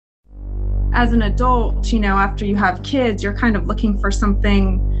as an adult, after you have kids, you're kind of looking for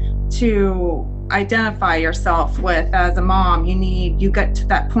something to identify yourself with as a mom. You get to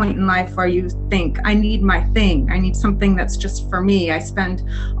that point in life where you think, I need my thing. I need something that's just for me. I spend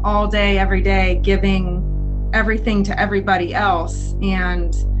all day, every day giving everything to everybody else,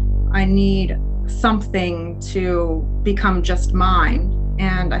 and I need something to become just mine.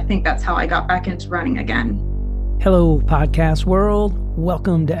 And I think that's how I got back into running again. Hello, podcast world.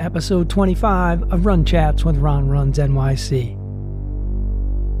 Welcome to episode 25 of Run Chats with Ron Runs NYC.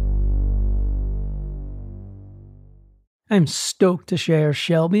 I'm stoked to share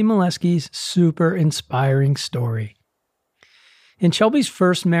Shelby Molesky's super inspiring story. In Shelby's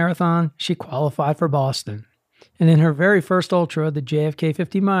first marathon, she qualified for Boston. And in her very first ultra, the JFK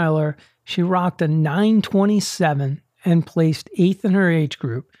 50 miler, she rocked a 9:27 and placed 8th in her age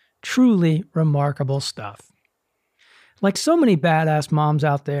group. Truly remarkable stuff. Like so many badass moms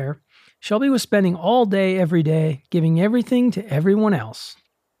out there, Shelby was spending all day, every day, giving everything to everyone else.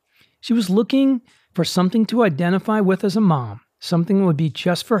 She was looking for something to identify with as a mom, something that would be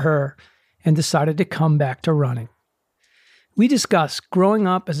just for her, and decided to come back to running. We discussed growing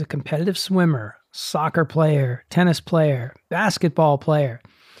up as a competitive swimmer, soccer player, tennis player, basketball player,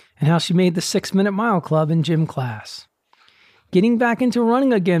 and how she made the 6-minute mile club in gym class. Getting back into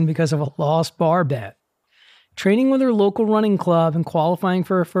running again because of a lost bar bet. Training with her local running club and qualifying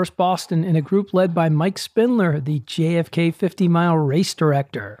for her first Boston in a group led by Mike Spindler, the JFK 50 mile race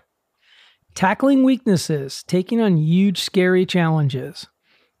director. Tackling weaknesses, taking on huge, scary challenges.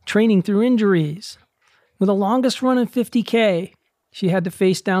 Training through injuries. With the longest run in 50K, she had to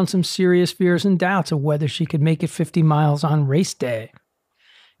face down some serious fears and doubts of whether she could make it 50 miles on race day.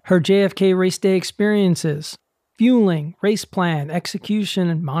 Her JFK race day experiences, fueling, race plan, execution,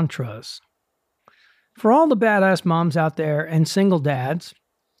 and mantras. For all the badass moms out there and single dads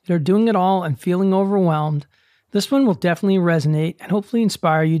that are doing it all and feeling overwhelmed, this one will definitely resonate and hopefully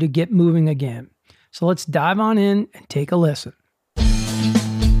inspire you to get moving again. So let's dive on in and take a listen.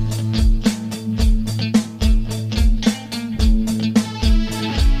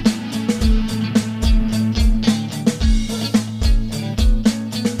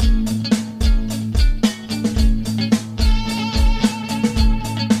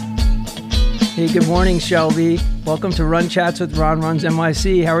 Hey, good morning, Shelby. Welcome to Run Chats with Ron Runs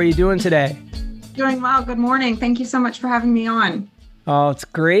NYC. How are you doing today? Doing well. Good morning. Thank you so much for having me on. Oh, it's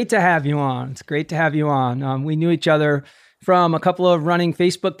great to have you on. We knew each other from a couple of running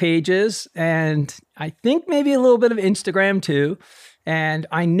Facebook pages, and I think maybe a little bit of Instagram too. And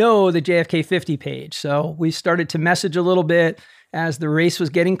I know the JFK 50 page. So we started to message a little bit as the race was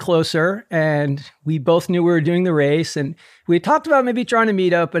getting closer, and we both knew we were doing the race. And we had talked about maybe trying to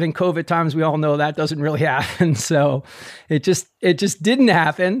meet up, but in COVID times, we all know that doesn't really happen. So it just didn't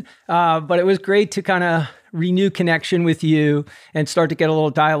happen. But it was great to kind of renew connection with you and start to get a little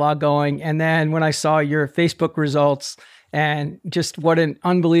dialogue going. And then when I saw your Facebook results and just what an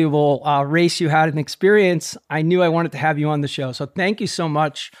unbelievable race you had and experience, I knew I wanted to have you on the show. So thank you so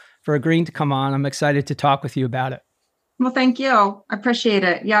much for agreeing to come on. I'm excited to talk with you about it. Well, thank you. I appreciate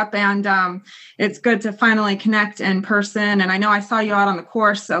it. Yep. And it's good to finally connect in person. And I know I saw you out on the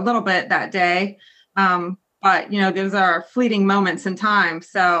course a little bit that day. But, those are fleeting moments in time.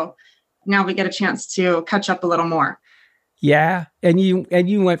 So now we get a chance to catch up a little more. Yeah. And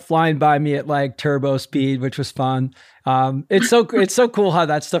you went flying by me at like turbo speed, which was fun. It's so cool how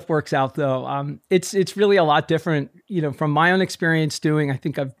that stuff works out though. It's really a lot different, from my own experience doing, I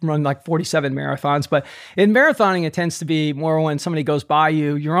think I've run like 47 marathons, but in marathoning, it tends to be more when somebody goes by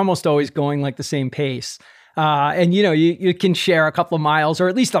you, you're almost always going like the same pace. And you can share a couple of miles or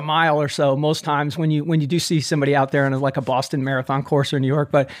at least a mile or so most times when you do see somebody out there in like a Boston Marathon course or New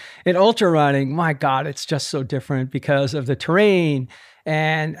York. But in ultra running, my God, it's just so different because of the terrain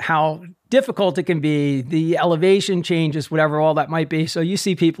and how difficult it can be, the elevation changes, whatever all that might be. So you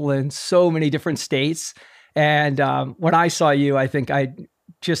see people in so many different states. And when I saw you, I think I'd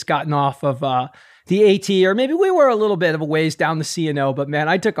just gotten off of the AT, or maybe we were a little bit of a ways down the C&O, but man,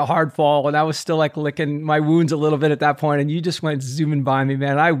 I took a hard fall and I was still like licking my wounds a little bit at that point, and you just went zooming by me,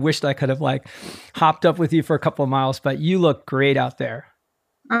 man. I wished I could have like hopped up with you for a couple of miles, but you look great out there.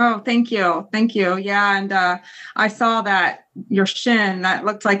 Oh, thank you. Thank you. Yeah. And I saw that your shin, that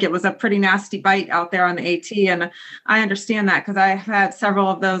looked like it was a pretty nasty bite out there on the AT. And I understand that because I've had several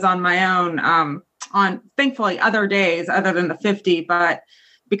of those on my own on thankfully other days other than the 50, but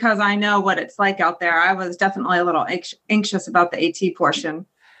because I know what it's like out there, I was definitely a little anxious about the AT portion.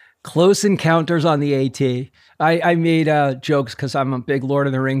 Close encounters on the AT. I made jokes because I'm a big Lord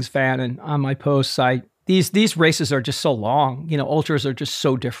of the Rings fan, and on my posts, these races are just so long. Ultras are just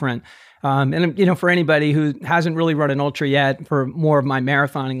so different. And for anybody who hasn't really run an ultra yet, for more of my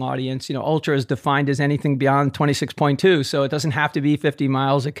marathoning audience, ultra is defined as anything beyond 26.2. So it doesn't have to be 50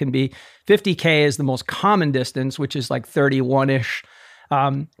 miles. It can be 50K is the most common distance, which is like 31-ish.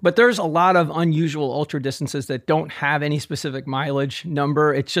 But there's a lot of unusual ultra distances that don't have any specific mileage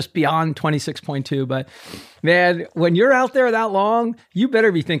number. It's just beyond 26.2. But man, when you're out there that long, you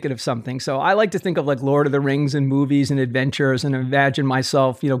better be thinking of something. So I like to think of like Lord of the Rings and movies and adventures and imagine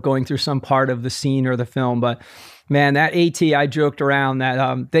myself, going through some part of the scene or the film. But man, that AT, I joked around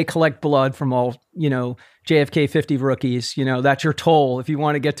that they collect blood from all, JFK 50 rookies. That's your toll. If you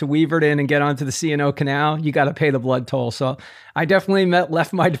want to get to Weaverton and get onto the C&O Canal, you got to pay the blood toll. So I definitely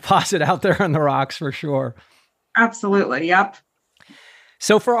left my deposit out there on the rocks for sure. Absolutely. Yep.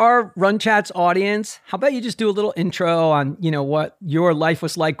 So for our Run Chats audience, how about you just do a little intro on, what your life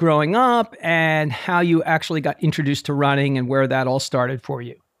was like growing up and how you actually got introduced to running and where that all started for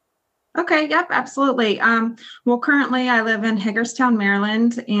you. Okay. Yep. Absolutely. Well, currently I live in Hagerstown,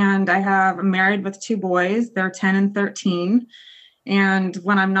 Maryland, and I'm married with 2 boys. They're 10 and 13. And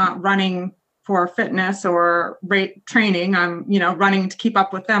when I'm not running for fitness or training, I'm, running to keep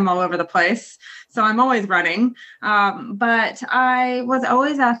up with them all over the place. So I'm always running. But I was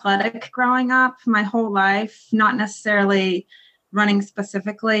always athletic growing up my whole life, not necessarily running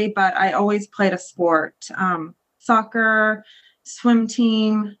specifically, but I always played a sport, soccer, swim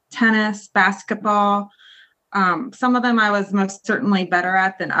team, tennis, basketball. Some of them I was most certainly better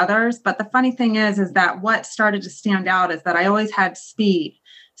at than others. But the funny thing is that what started to stand out is that I always had speed.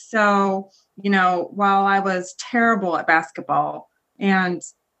 So, while I was terrible at basketball and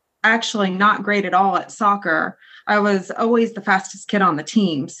actually not great at all at soccer, I was always the fastest kid on the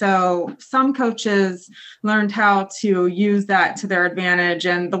team. So some coaches learned how to use that to their advantage.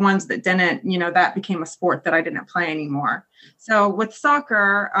 And the ones that didn't, that became a sport that I didn't play anymore. So with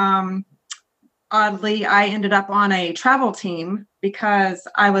soccer, oddly, I ended up on a travel team because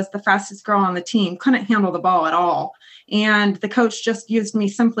I was the fastest girl on the team, couldn't handle the ball at all. And the coach just used me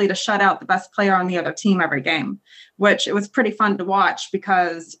simply to shut out the best player on the other team every game, which it was pretty fun to watch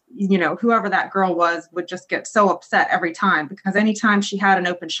because, whoever that girl was would just get so upset every time because anytime she had an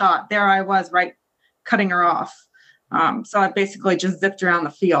open shot, there I was right cutting her off. So I basically just zipped around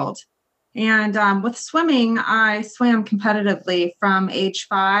the field. And with swimming, I swam competitively from age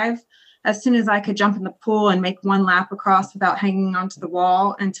 5. As soon as I could jump in the pool and make one lap across without hanging onto the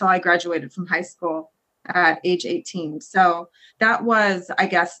wall until I graduated from high school at age 18. So that was, I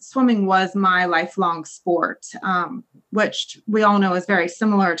guess, swimming was my lifelong sport, which we all know is very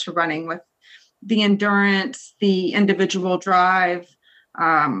similar to running with the endurance, the individual drive,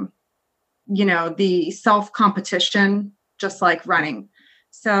 the self-competition, just like running.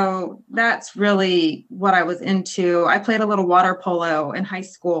 So that's really what I was into. I played a little water polo in high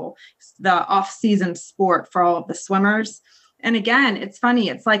school, the off-season sport for all of the swimmers. And again, it's funny.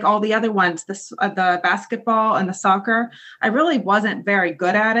 It's like all the other ones, the basketball and the soccer. I really wasn't very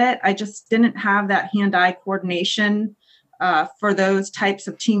good at it. I just didn't have that hand-eye coordination for those types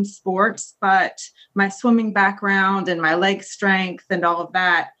of team sports. But my swimming background and my leg strength and all of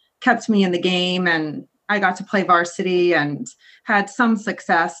that kept me in the game. And I got to play varsity and had some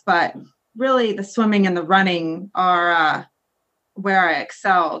success. But really, the swimming and the running are where I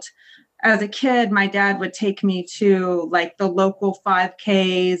excelled. As a kid, my dad would take me to like the local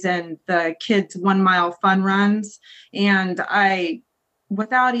 5Ks and the kids 1 mile fun runs. And I,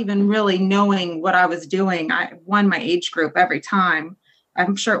 without even really knowing what I was doing, I won my age group every time.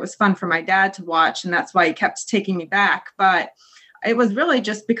 I'm sure it was fun for my dad to watch, and that's why he kept taking me back. But it was really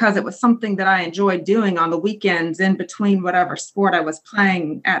just because it was something that I enjoyed doing on the weekends in between whatever sport I was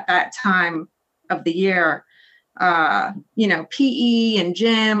playing at that time of the year. PE and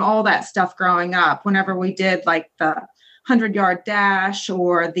gym, all that stuff growing up. Whenever we did like the 100-yard dash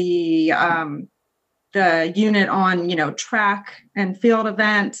or the unit on, track and field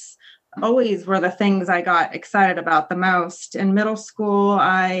events, always were the things I got excited about the most. In middle school,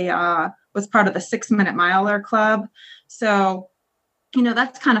 I was part of the 6-minute miler club. So,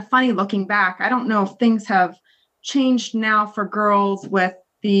 that's kind of funny looking back. I don't know if things have changed now for girls with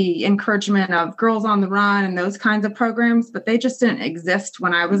the encouragement of Girls on the Run and those kinds of programs, but they just didn't exist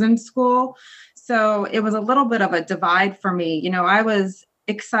when I was in school. So it was a little bit of a divide for me. I was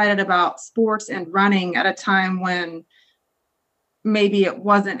excited about sports and running at a time when maybe it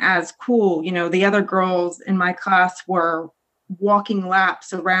wasn't as cool. The other girls in my class were walking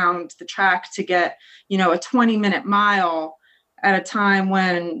laps around the track to get, a 20-minute mile at a time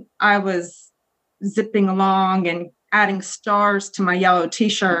when I was zipping along and adding stars to my yellow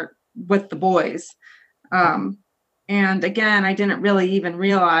t-shirt with the boys. Um, and again, I didn't really even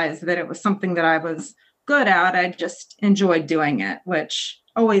realize that it was something that I was good at. I just enjoyed doing it, which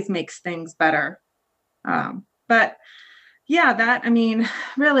always makes things better. But yeah, that, I mean,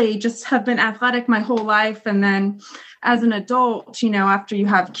 really just have been athletic my whole life. And then as an adult, after you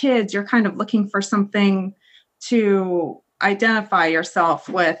have kids, you're kind of looking for something to identify yourself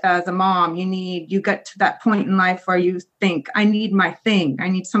with as a mom. You get to that point in life where you think, I need my thing. I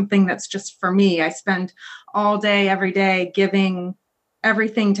need something that's just for me. I spend all day, every day giving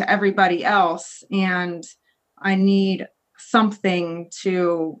everything to everybody else. And I need something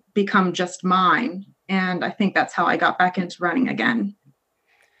to become just mine. And I think that's how I got back into running again.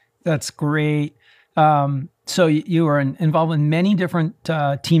 That's great. So you were involved in many different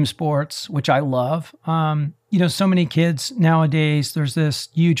team sports, which I love. So many kids nowadays, there's this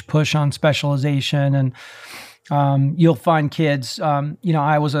huge push on specialization, and you'll find kids,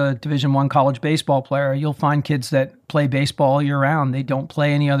 I was a Division I college baseball player. You'll find kids that play baseball year round. They don't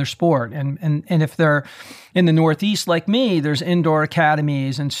play any other sport. And if they're in the Northeast like me, there's indoor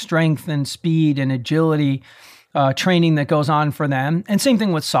academies and strength and speed and agility training that goes on for them. And same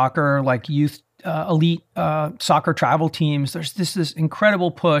thing with soccer, like youth elite soccer travel teams. There's this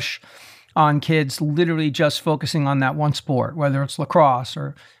incredible push on kids literally just focusing on that one sport, whether it's lacrosse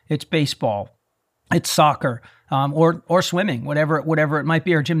or it's baseball, it's soccer, or swimming, whatever it might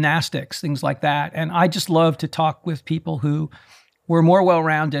be, or gymnastics, things like that. And I just love to talk with people who were more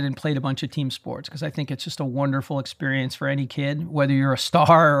well-rounded and played a bunch of team sports, because I think it's just a wonderful experience for any kid, whether you're a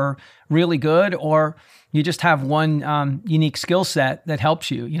star or really good, or you just have one unique skill set that helps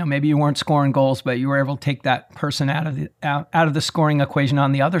you. Maybe you weren't scoring goals, but you were able to take that person out of the scoring equation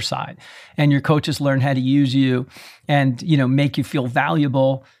on the other side, and your coaches learn how to use you and make you feel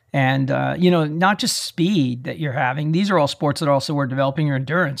valuable. And, not just speed that you're having. These are all sports that also were developing your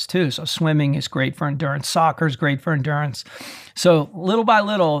endurance too. So swimming is great for endurance. Soccer is great for endurance. So little by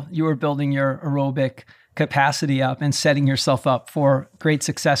little, you were building your aerobic capacity up and setting yourself up for great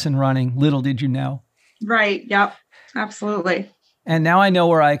success in running. Little did you know. Right. Yep. Absolutely. And now I know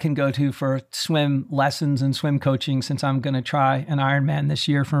where I can go to for swim lessons and swim coaching, since I'm going to try an Ironman this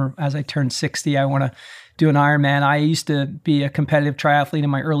year. As I turn 60, I want to do an Ironman. I used to be a competitive triathlete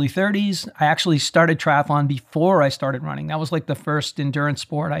in my early 30s. I actually started triathlon before I started running. That was like the first endurance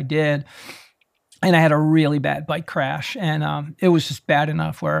sport I did. And I had a really bad bike crash. And it was just bad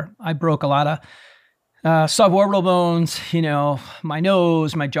enough where I broke a lot of suborbital bones, my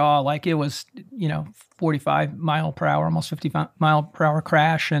nose, my jaw, like it was, 45 mile per hour, almost 50 mile per hour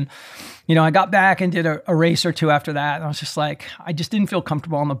crash. And, I got back and did a race or two after that. And I was just like, I just didn't feel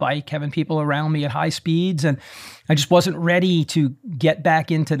comfortable on the bike, having people around me at high speeds. And I just wasn't ready to get back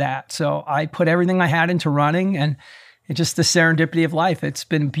into that. So I put everything I had into running, and it's just the serendipity of life. It's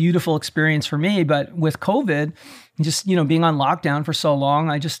been a beautiful experience for me. But with COVID, just, being on lockdown for so long,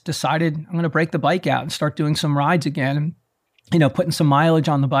 I just decided I'm going to break the bike out and start doing some rides again, and, putting some mileage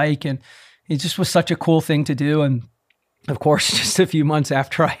on the bike. And it just was such a cool thing to do. And of course, just a few months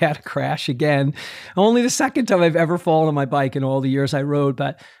after I had a crash again, only the second time I've ever fallen on my bike in all the years I rode.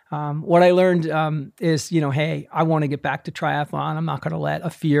 But what I learned is, hey, I want to get back to triathlon. I'm not going to let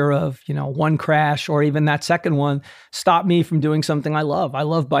a fear of, one crash or even that second one stop me from doing something I love. I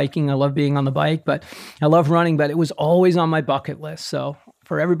love biking. I love being on the bike, but I love running, but it was always on my bucket list. So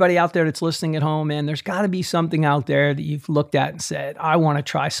for everybody out there that's listening at home, man, there's got to be something out there that you've looked at and said, I want to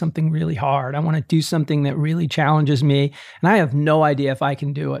try something really hard. I want to do something that really challenges me. And I have no idea if I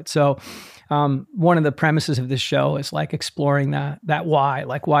can do it. So one of the premises of this show is like exploring that why,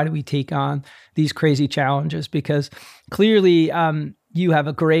 like, why do we take on these crazy challenges? Because clearly you have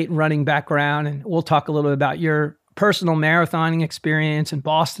a great running background, and we'll talk a little bit about your personal marathoning experience in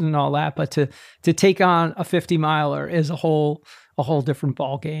Boston and all that. But to take on a 50 miler is a whole different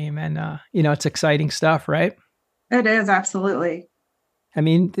ball game. And, it's exciting stuff, right? It is. Absolutely. I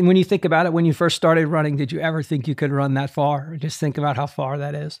mean, when you think about it, when you first started running, did you ever think you could run that far? Just think about how far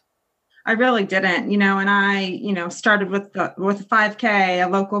that is. I really didn't, and I, started with a 5K, a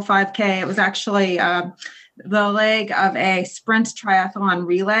local 5K. It was actually the leg of a sprint triathlon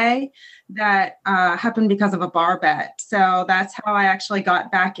relay that happened because of a bar bet. So that's how I actually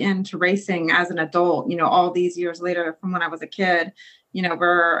got back into racing as an adult, all these years later from when I was a kid.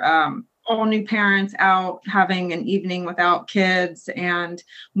 We're all new parents out having an evening without kids, and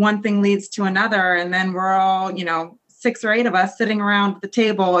one thing leads to another. And then we're all, 6 or 8 of us sitting around the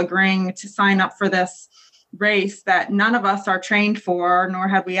table agreeing to sign up for this race that none of us are trained for, nor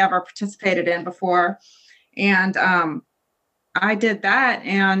had we ever participated in before. And I did that.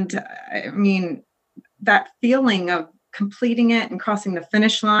 And I mean, that feeling of completing it and crossing the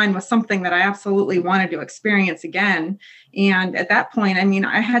finish line was something that I absolutely wanted to experience again. And at that point, I mean,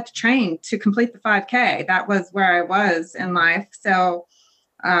 I had to train to complete the 5K. That was where I was in life. So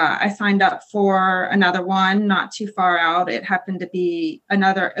I signed up for another one, not too far out. It happened to be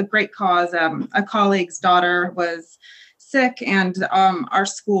a great cause. A colleague's daughter was sick, and our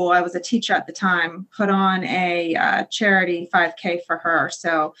school, I was a teacher at the time, put on a charity 5K for her.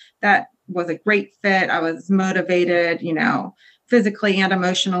 So that was a great fit. I was motivated, physically and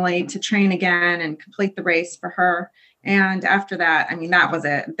emotionally to train again and complete the race for her. And after that, I mean, that was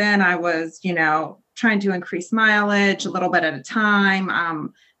it. Then I was, trying to increase mileage a little bit at a time.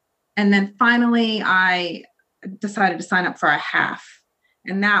 And then finally, I decided to sign up for a half.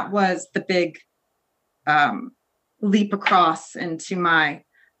 And that was the big leap across into my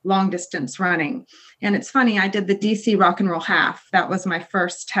long distance running. And it's funny, I did the DC Rock and Roll Half. That was my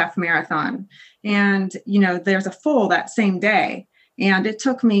first half marathon. And, there's a full that same day. And it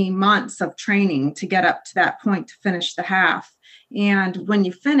took me months of training to get up to that point to finish the half. And when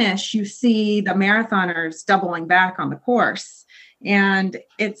you finish, you see the marathoners doubling back on the course. And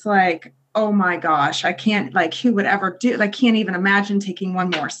it's like, oh my gosh, I can't, who would ever I can't even imagine taking one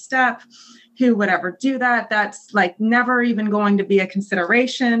more step. Who would ever do that? That's never even going to be a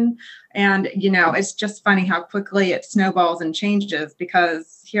consideration. And, it's just funny how quickly it snowballs and changes,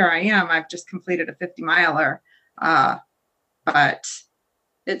 because here I am, I've just completed a 50-miler. But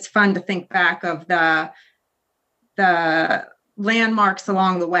it's fun to think back of the landmarks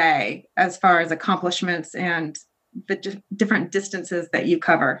along the way as far as accomplishments and the different distances that you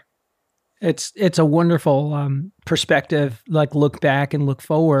cover. It's a wonderful perspective, look back and look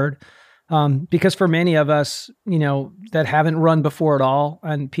forward. Because for many of us, that haven't run before at all,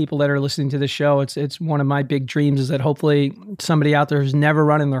 and people that are listening to the show, it's one of my big dreams is that hopefully somebody out there who's never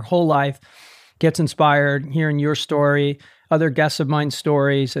run in their whole life gets inspired hearing your story, other guests of mine's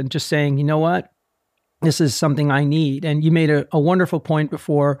stories, and just saying, you know what, this is something I need. And you made a wonderful point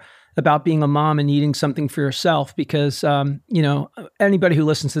before about being a mom and needing something for yourself, because, anybody who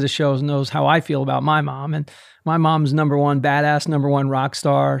listens to the shows knows how I feel about my mom. And my mom's number one badass, number one rock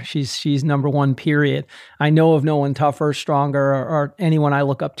star. She's number one, period. I know of no one tougher, stronger, or anyone I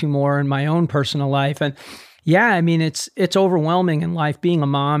look up to more in my own personal life. And yeah, I mean, it's overwhelming in life being a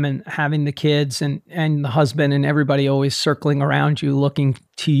mom and having the kids and the husband and everybody always circling around you, looking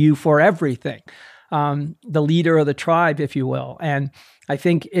to you for everything. The leader of the tribe, if you will. And I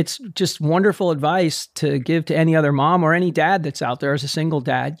think it's just wonderful advice to give to any other mom or any dad that's out there as a single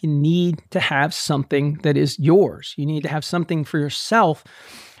dad. You need to have something that is yours. You need to have something for yourself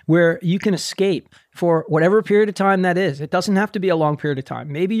where you can escape for whatever period of time that is. It doesn't have to be a long period of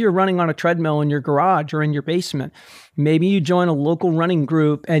time. Maybe you're running on a treadmill in your garage or in your basement. Maybe you join a local running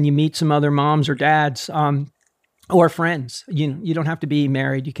group and you meet some other moms or dads, or friends. You don't have to be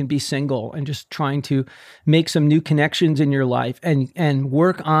married. You can be single and just trying to make some new connections in your life and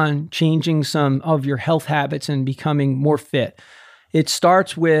work on changing some of your health habits and becoming more fit. It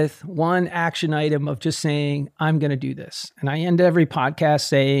starts with one action item of just saying, I'm going to do this. And I end every podcast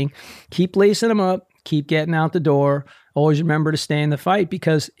saying, keep lacing them up, keep getting out the door. Always remember to stay in the fight,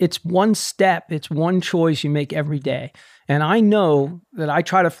 because it's one step, it's one choice you make every day. And I know that I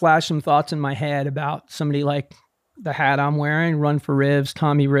try to flash some thoughts in my head about somebody like the hat I'm wearing, Run for Ribs,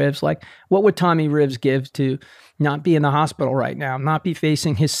 Tommy Ribs. What would Tommy Ribs give to not be in the hospital right now, not be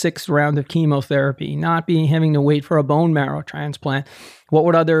facing his 6th round of chemotherapy, not be having to wait for a bone marrow transplant? What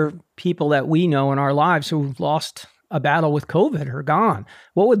would other people that we know in our lives who've lost a battle with COVID or gone,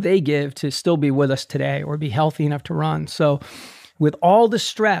 what would they give to still be with us today or be healthy enough to run? So with all the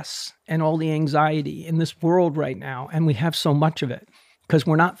stress and all the anxiety in this world right now, and we have so much of it because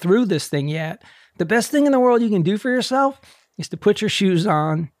we're not through this thing yet, the best thing in the world you can do for yourself is to put your shoes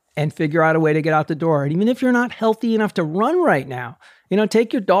on and figure out a way to get out the door. And even if you're not healthy enough to run right now,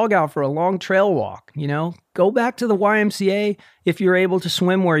 take your dog out for a long trail walk, go back to the YMCA if you're able to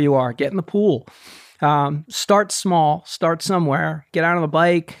swim where you are, get in the pool. Start small, start somewhere, get out on the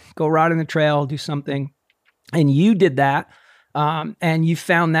bike, go ride on the trail, do something. And you did that. And you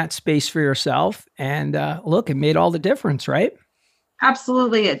found that space for yourself. And look, it made all the difference, right?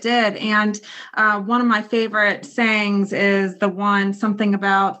 Absolutely, it did. And one of my favorite sayings is something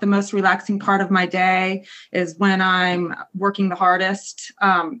about the most relaxing part of my day is when I'm working the hardest.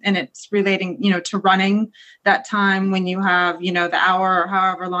 And it's relating, to running, that time when you have, the hour or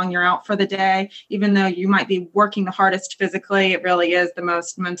however long you're out for the day, even though you might be working the hardest physically, it really is the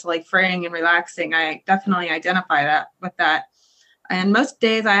most mentally freeing and relaxing. I definitely identify with that. And most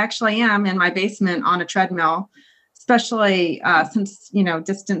days I actually am in my basement on a treadmill. especially since,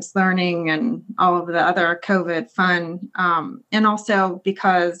 distance learning and all of the other COVID fun. And also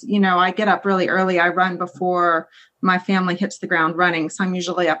because, I get up really early. I run before my family hits the ground running. So I'm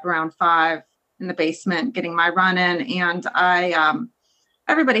usually up around 5 in the basement getting my run in. And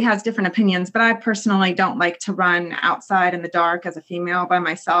everybody has different opinions, but I personally don't like to run outside in the dark as a female by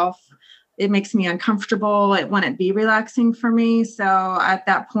myself. It makes me uncomfortable. It wouldn't be relaxing for me. So at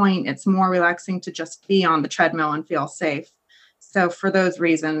that point, it's more relaxing to just be on the treadmill and feel safe. So for those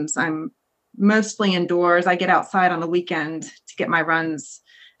reasons, I'm mostly indoors. I get outside on the weekend to get my runs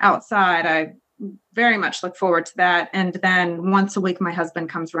outside. I very much look forward to that. And then once a week, my husband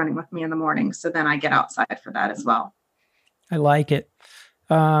comes running with me in the morning. So then I get outside for that as well. I like it.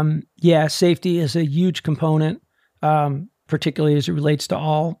 Yeah, safety is a huge component, particularly as it relates to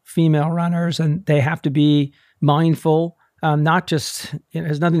all female runners, and they have to be mindful. Not just, it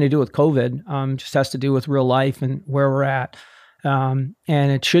has nothing to do with COVID, just has to do with real life and where we're at. And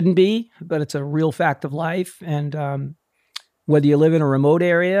it shouldn't be, but it's a real fact of life. And whether you live in a remote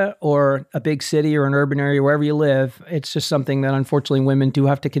area or a big city or an urban area, wherever you live, it's just something that unfortunately women do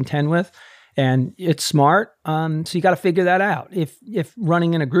have to contend with. And it's smart. So you got to figure that out. If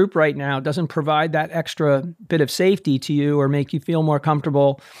running in a group right now doesn't provide that extra bit of safety to you or make you feel more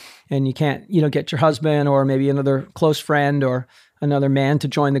comfortable, and you can't, get your husband or maybe another close friend or another man to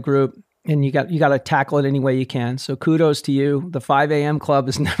join the group, and you got to tackle it any way you can. So kudos to you. The 5 a.m. club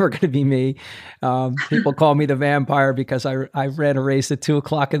is never going to be me. People call me the vampire because I ran a race at 2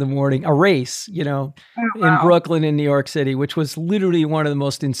 o'clock in the morning, a race, wow. in Brooklyn in New York City, which was literally one of the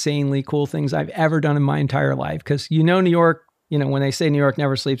most insanely cool things I've ever done in my entire life. Because New York, when they say New York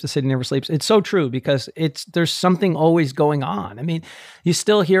never sleeps, the city never sleeps, it's so true because there's something always going on. I mean, you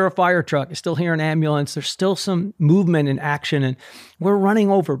still hear a fire truck, you still hear an ambulance, there's still some movement and action. And we're running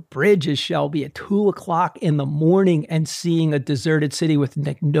over bridges, Shelby, at 2 o'clock in the morning and seeing a deserted city with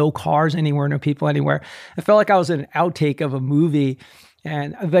no cars anywhere, no people anywhere. I felt like I was in an outtake of a movie.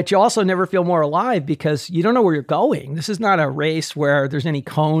 But you also never feel more alive because you don't know where you're going. This is not a race where there's any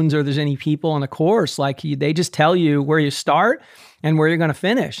cones or there's any people on the course. They just tell you where you start and where you're going to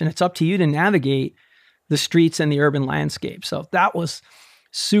finish. And it's up to you to navigate the streets and the urban landscape. So that was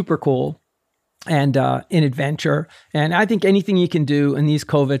super cool and an adventure. And I think anything you can do in these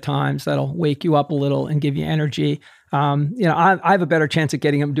COVID times that'll wake you up a little and give you energy. I have a better chance at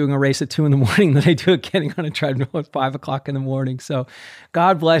getting up doing a race at 2 in the morning than I do at getting on a treadmill at 5 o'clock in the morning. So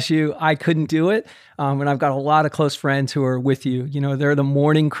God bless you. I couldn't do it. And I've got a lot of close friends who are with you. They're the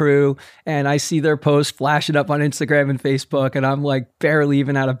morning crew, and I see their posts flashing up on Instagram and Facebook, and I'm like barely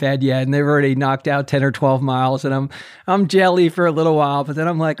even out of bed yet. And they've already knocked out 10 or 12 miles, and I'm jelly for a little while, but then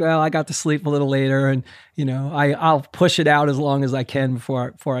I'm like, well, I got to sleep a little later, and I'll push it out as long as I can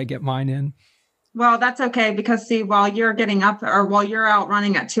before I get mine in. Well, that's okay because see, while you're getting up or while you're out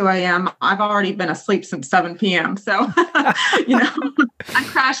running at 2 a.m., I've already been asleep since 7 p.m. So, I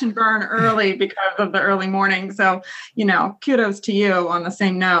crash and burn early because of the early morning. So, kudos to you on the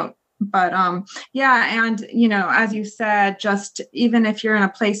same note. But yeah. And, as you said, just even if you're in a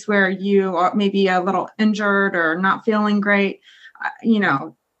place where you are maybe a little injured or not feeling great,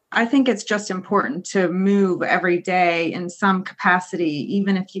 I think it's just important to move every day in some capacity,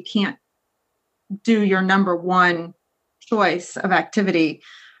 even if you can't do your number one choice of activity.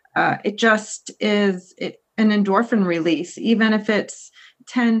 It just is an endorphin release, even if it's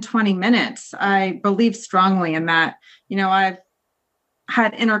 10, 20 minutes. I believe strongly in that. I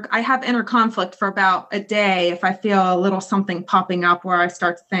have inner conflict for about a day if I feel a little something popping up where I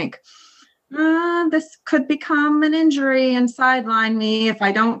start to think, this could become an injury and sideline me if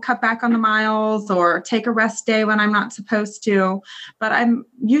I don't cut back on the miles or take a rest day when I'm not supposed to. But I'm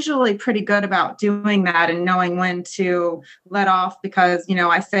usually pretty good about doing that and knowing when to let off because,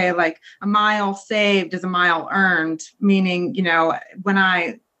 I say like a mile saved is a mile earned, meaning, when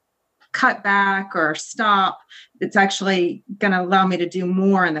I cut back or stop, it's actually going to allow me to do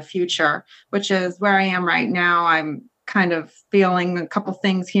more in the future, which is where I am right now. I'm kind of feeling a couple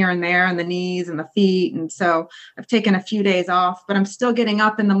things here and there in the knees and the feet. And so I've taken a few days off, but I'm still getting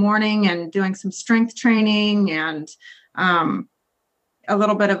up in the morning and doing some strength training and a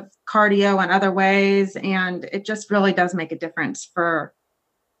little bit of cardio in other ways. And it just really does make a difference for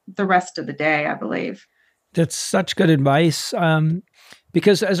the rest of the day, I believe. That's such good advice.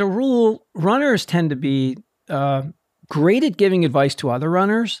 Because as a rule, runners tend to be great at giving advice to other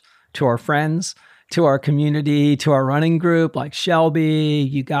runners, to our friends. to our community, to our running group, like, Shelby,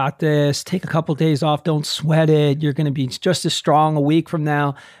 you got this. Take a couple days off. Don't sweat it. You're going to be just as strong a week from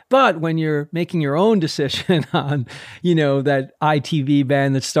now. But when you're making your own decision on, that ITV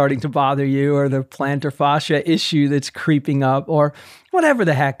band that's starting to bother you, or the plantar fascia issue that's creeping up, or whatever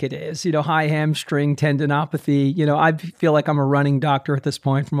the heck it is, high hamstring tendinopathy, I feel like I'm a running doctor at this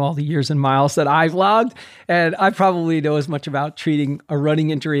point from all the years and miles that I've logged. And I probably know as much about treating a running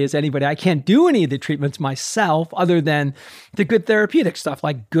injury as anybody. I can't do any of the treatments myself other than the good therapeutic stuff,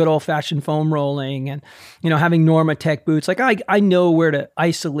 like good old fashioned foam rolling and, having Normatec boots. Like, I know where to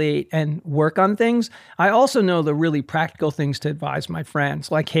isolate and work on things. I also know the really practical things to advise my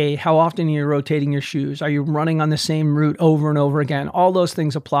friends, like, hey, how often are you rotating your shoes? Are you running on the same route over and over again? All those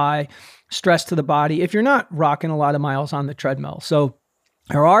things apply. Stress to the body if you're not rocking a lot of miles on the treadmill. So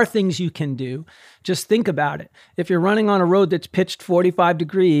there are things you can do. Just think about it. If you're running on a road that's pitched 45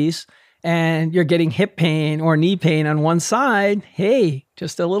 degrees and you're getting hip pain or knee pain on one side, hey,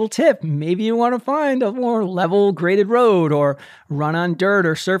 just a little tip. Maybe you want to find a more level graded road, or run on dirt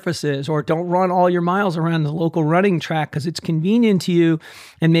or surfaces, or don't run all your miles around the local running track because it's convenient to you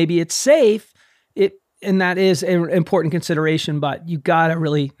and maybe it's safe. And that is an important consideration, but you got to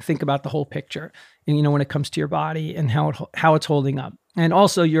really think about the whole picture, and when it comes to your body and how it's holding up. And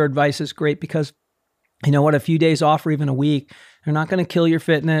also, your advice is great because, a few days off or even a week, they're not going to kill your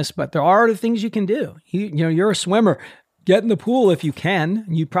fitness, but there are other things you can do. You're a swimmer. Get in the pool if you can.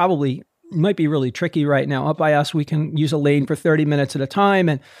 You might be really tricky right now. Up by us, we can use a lane for 30 minutes at a time,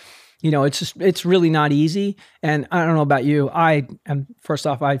 and it's really not easy. And I don't know about you. First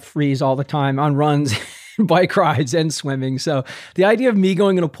off, I freeze all the time on runs, bike rides, and swimming. So the idea of me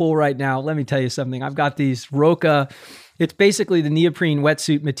going in a pool right now, let me tell you something. I've got these Roka. It's basically the neoprene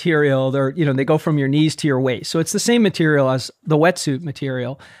wetsuit material. They go from your knees to your waist. So it's the same material as the wetsuit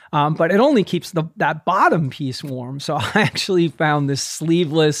material, but it only keeps that bottom piece warm. So I actually found this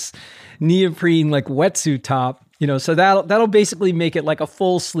sleeveless neoprene wetsuit top. So that'll basically make it like a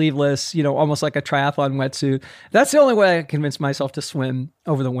full sleeveless, almost like a triathlon wetsuit. That's the only way I convince myself to swim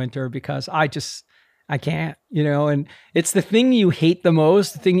over the winter, because I can't, and it's the thing you hate the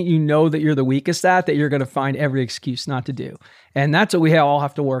most, the thing that you're the weakest at, that you're going to find every excuse not to do. And that's what we all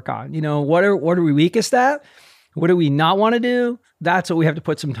have to work on. What are we weakest at? What do we not want to do? That's what we have to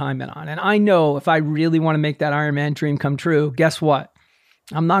put some time in on. And I know if I really want to make that Ironman dream come true, guess what?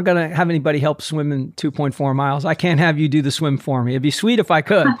 I'm not going to have anybody help swim in 2.4 miles. I can't have you do the swim for me. It'd be sweet if I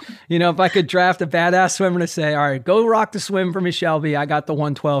could. If I could draft a badass swimmer to say, all right, go rock the swim for me, Shelby. I got the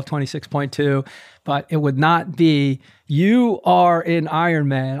 112, 26.2. But it would not be, you are an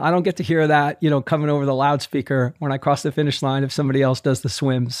Ironman. I don't get to hear that, coming over the loudspeaker when I cross the finish line if somebody else does the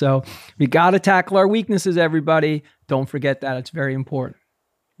swim. So we got to tackle our weaknesses, everybody. Don't forget that. It's very important.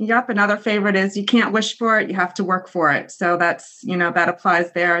 Yep. Another favorite is you can't wish for it. You have to work for it. So that's, that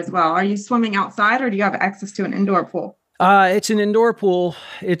applies there as well. Are you swimming outside, or do you have access to an indoor pool? It's an indoor pool.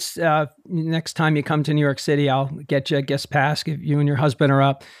 It's next time you come to New York City, I'll get you a guest pass if you and your husband are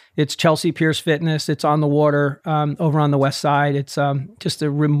up. It's Chelsea Pierce Fitness. It's on the water over on the west side. It's just a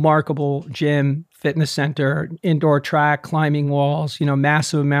remarkable gym, fitness center, indoor track, climbing walls,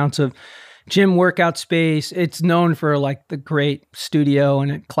 massive amounts of gym workout space. It's known for the great studio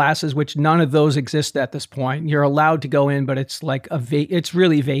and classes, which none of those exist at this point. You're allowed to go in, but it's it's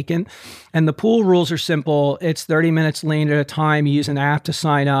really vacant. And the pool rules are simple. It's 30 minutes lane at a time. You use an app to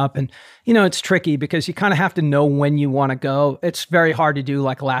sign up. And, it's tricky because you kind of have to know when you want to go. It's very hard to do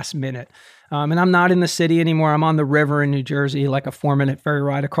last minute. And I'm not in the city anymore. I'm on the river in New Jersey, like a 4-minute ferry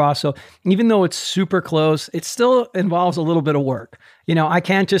ride across. So even though it's super close, it still involves a little bit of work. I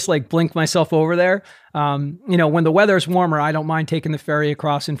can't just blink myself over there. When the weather's warmer, I don't mind taking the ferry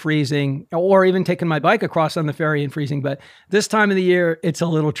across and freezing, or even taking my bike across on the ferry and freezing. But this time of the year, it's a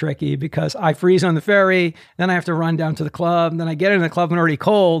little tricky because I freeze on the ferry, then I have to run down to the club, then I get in the club and already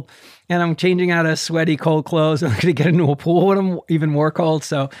cold, and I'm changing out of sweaty, cold clothes, and I'm going to get into a pool when I'm even more cold.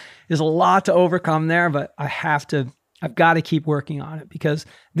 So there's a lot to overcome there, but I've got to keep working on it, because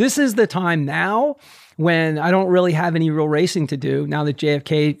this is the time now when I don't really have any real racing to do now that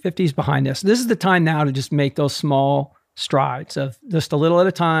JFK 50 is behind us. This is the time now to just make those small strides of just a little at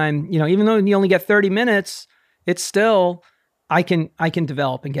a time. Even though you only get 30 minutes, it's still, I can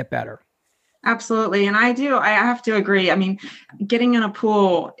develop and get better. Absolutely. And I have to agree. I mean, getting in a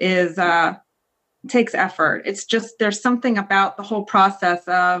pool takes effort. It's just, there's something about the whole process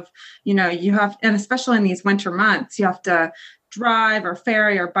of, you have, and especially in these winter months, you have to drive or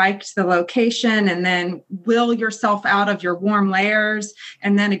ferry or bike to the location and then will yourself out of your warm layers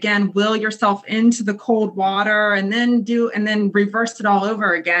and then again will yourself into the cold water and then reverse it all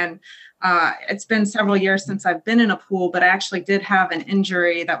over again. It's been several years since I've been in a pool, but I actually did have an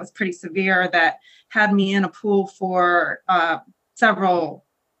injury that was pretty severe that had me in a pool for several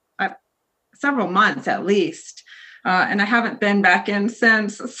months at least. And I haven't been back in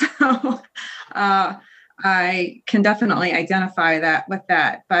since. So I can definitely identify that with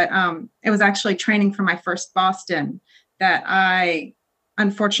that. But it was actually training for my first Boston that I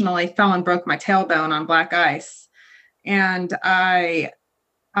unfortunately fell and broke my tailbone on black ice. And I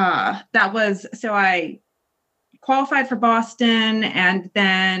qualified for Boston, and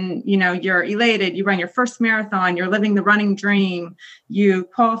then, you're elated. You run your first marathon, you're living the running dream. You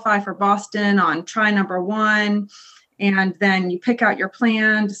qualify for Boston on try number 1, and then you pick out your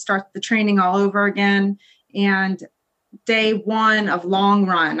plan to start the training all over again. And day 1 of long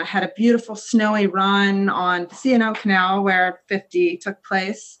run, I had a beautiful snowy run on the C&O Canal where 50 took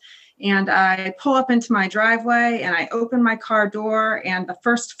place. And I pull up into my driveway and I open my car door, and the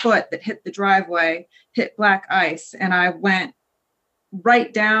first foot that hit the driveway hit black ice. And I went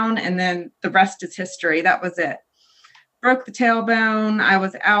right down, and then the rest is history. That was it. Broke the tailbone. I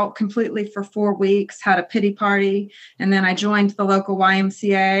was out completely for 4 weeks, had a pity party. And then I joined the local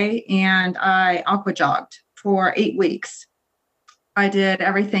YMCA and I aqua jogged for 8 weeks. I did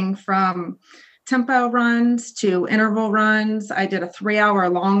everything from tempo runs to interval runs. I did a 3-hour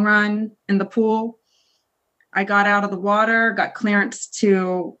long run in the pool. I got out of the water, got clearance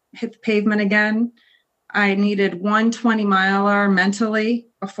to hit the pavement again. I needed 1 20-miler mentally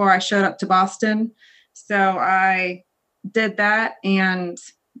before I showed up to Boston. So I did that and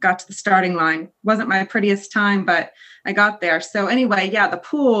got to the starting line. Wasn't my prettiest time, but I got there. So anyway, yeah, the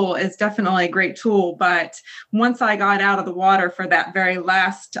pool is definitely a great tool. But once I got out of the water for that very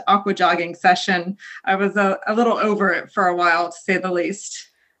last aqua jogging session, I was a little over it for a while, to say the least.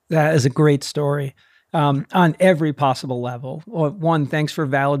 That is a great story on every possible level. One, thanks for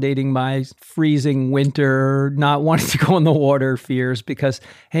validating my freezing winter, not wanting to go in the water fears, because,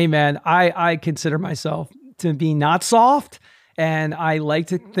 hey, man, I consider myself to be not soft. And I like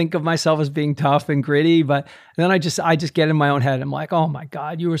to think of myself as being tough and gritty, but then I just get in my own head. I'm like, oh my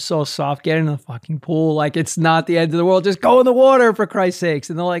God, you were so soft. Get in the fucking pool. Like, it's not the end of the world. Just go in the water, for Christ's sakes.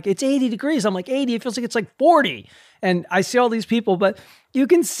 And they're like, it's 80 degrees. I'm like, 80? It feels like it's like 40. And I see all these people, but you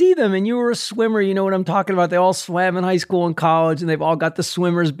can see them. And you were a swimmer. You know what I'm talking about. They all swam in high school and college, and they've all got the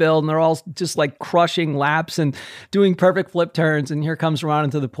swimmer's build, and they're all just like crushing laps and doing perfect flip turns. And here comes Ron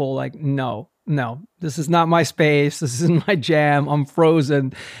into the pool like, no, this is not my space. This isn't my jam. I'm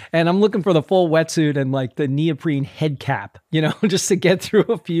frozen. And I'm looking for the full wetsuit and like the neoprene head cap, just to get through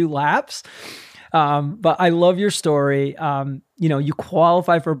a few laps. But I love your story. You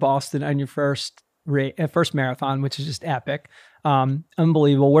qualify for Boston on your first marathon, which is just epic.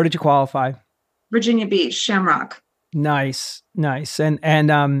 Unbelievable. Where did you qualify? Virginia Beach, Shamrock. Nice.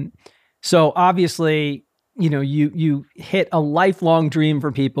 And so obviously, you hit a lifelong dream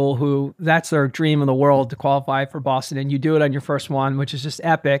for people who that's their dream in the world, to qualify for Boston, and you do it on your first one, which is just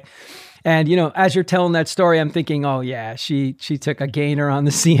epic. And, as you're telling that story, I'm thinking, oh yeah, she took a gainer on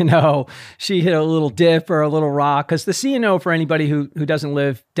the C&O. She hit a little dip or a little rock. Cause the C&O, for anybody who doesn't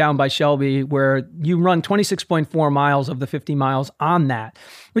live down by Shelby, where you run 26.4 miles of the 50 miles on that,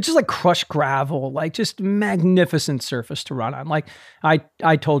 which is like crushed gravel, like just magnificent surface to run on. Like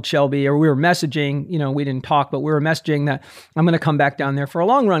I told Shelby, or we were messaging, we didn't talk, but we were messaging that I'm going to come back down there for a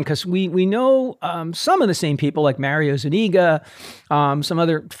long run. Cause we know some of the same people like Mario Zuniga, some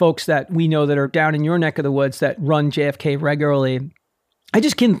other folks that we know that are down in your neck of the woods that run JFK regularly. I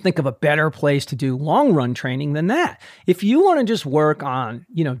just can't think of a better place to do long run training than that. If you want to just work on,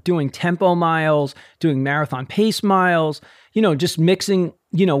 doing tempo miles, doing marathon pace miles, just mixing,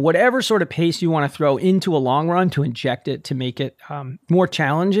 whatever sort of pace you want to throw into a long run to inject it to make it more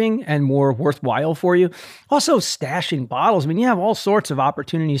challenging and more worthwhile for you. Also stashing bottles. I mean, you have all sorts of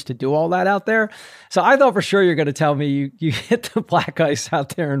opportunities to do all that out there. So I thought for sure you're going to tell me you hit the black ice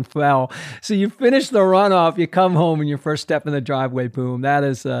out there and fell. So you finish the runoff, you come home, and your first step in the driveway, boom.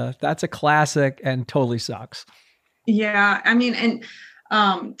 That's a classic and totally sucks. Yeah. I mean, and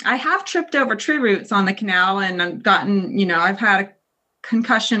I have tripped over tree roots on the canal and gotten, I've had a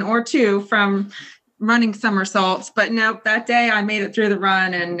concussion or two from running somersaults, but no, that day I made it through the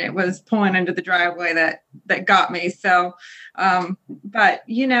run, and it was pulling into the driveway that got me. So, but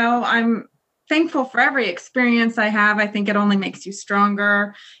I'm thankful for every experience I have. I think it only makes you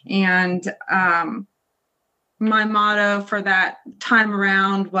stronger. And, my motto for that time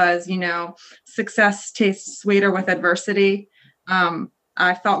around was, success tastes sweeter with adversity.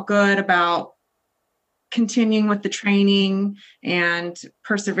 I felt good about continuing with the training and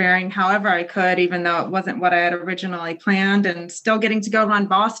persevering however I could, even though it wasn't what I had originally planned, and still getting to go run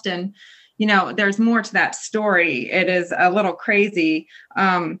Boston. There's more to that story. It is a little crazy.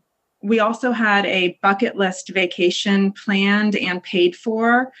 We also had a bucket list vacation planned and paid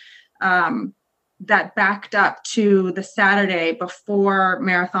for that backed up to the Saturday before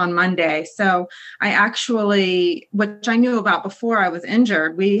Marathon Monday. So I actually, which I knew about before I was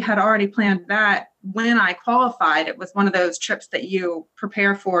injured, we had already planned that when I qualified. It was one of those trips that you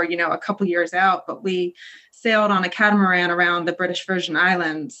prepare for, a couple years out, but we sailed on a catamaran around the British Virgin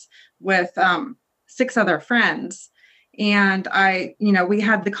Islands with 6 other friends. And we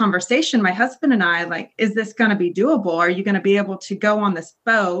had the conversation, my husband and I, like, is this going to be doable? Are you going to be able to go on this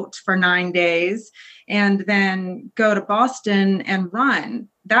boat for 9 days and then go to Boston and run?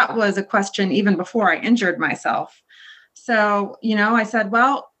 That was a question even before I injured myself. So, I said,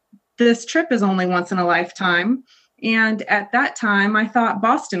 well, this trip is only once in a lifetime. And at that time, I thought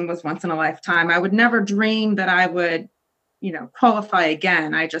Boston was once in a lifetime. I would never dream that I would, qualify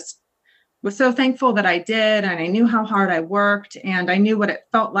again. I just was so thankful that I did. And I knew how hard I worked, and I knew what it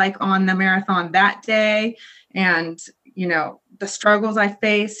felt like on the marathon that day, and, the struggles I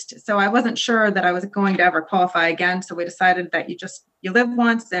faced. So I wasn't sure that I was going to ever qualify again. So we decided that you live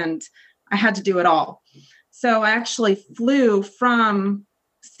once, and I had to do it all. So I actually flew from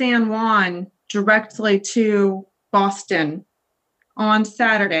San Juan directly to Boston on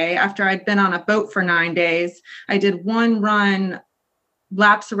Saturday after I'd been on a boat for 9 days. I did one run,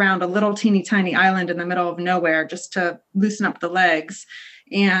 laps around a little teeny tiny island in the middle of nowhere just to loosen up the legs,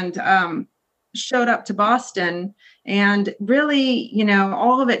 and showed up to Boston. And really,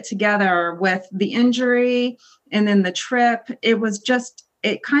 all of it together with the injury and then the trip,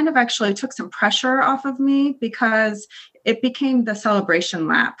 it kind of actually took some pressure off of me, because it became the celebration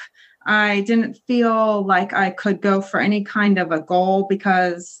lap. I didn't feel like I could go for any kind of a goal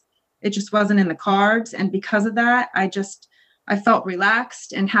because it just wasn't in the cards. And because of that, I felt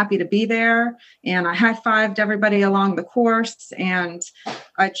relaxed and happy to be there. And I high-fived everybody along the course. And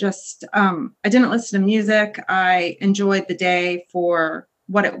I didn't listen to music. I enjoyed the day for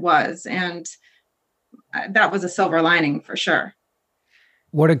what it was. And that was a silver lining for sure.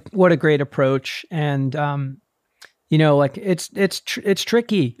 What a great approach. And, like it's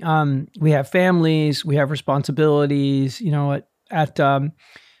tricky. We have families, we have responsibilities, at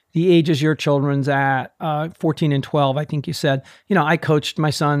the ages your children's at, 14 and 12, I think you said. I coached my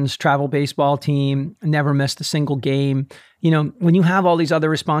son's travel baseball team, never missed a single game. When you have all these other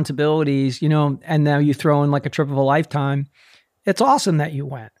responsibilities, and now you throw in like a trip of a lifetime, it's awesome that you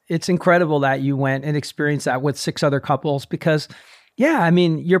went. It's incredible that you went and experienced that with 6 other couples, because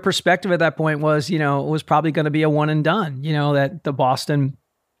your perspective at that point was, it was probably going to be a one and done, that the Boston,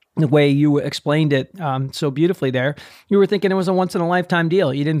 the way you explained it so beautifully there, you were thinking it was a once in a lifetime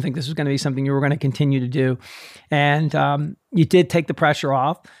deal. You didn't think this was going to be something you were going to continue to do. And you did take the pressure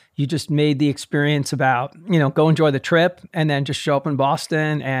off. You just made the experience about, go enjoy the trip and then just show up in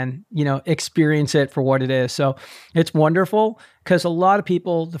Boston and, experience it for what it is. So it's wonderful, because a lot of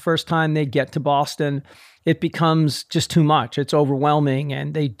people, the first time they get to Boston, it becomes just too much. It's overwhelming,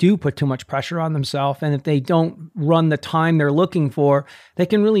 and they do put too much pressure on themselves. And if they don't run the time they're looking for, they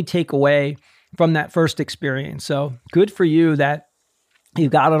can really take away from that first experience. So good for you that you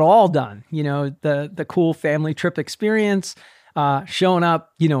got it all done. The cool family trip experience, showing up,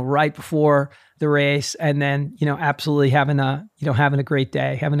 right before the race, and then, absolutely having a great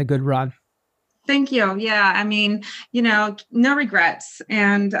day, having a good run. Thank you. Yeah. No regrets.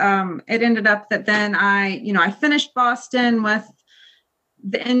 And it ended up that then I finished Boston with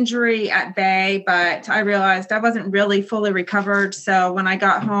the injury at bay, but I realized I wasn't really fully recovered. So when I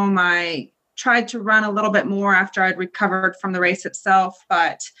got home, I tried to run a little bit more after I'd recovered from the race itself,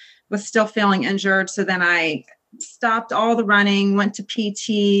 but was still feeling injured. So then I stopped all the running, went to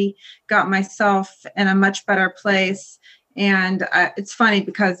PT, got myself in a much better place. And it's funny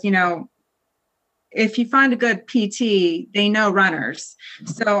because, if you find a good PT, they know runners.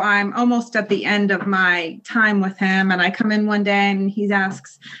 So I'm almost at the end of my time with him. And I come in one day and he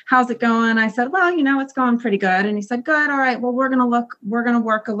asks, how's it going? I said, well, it's going pretty good. And he said, good. All right. Well, we're going to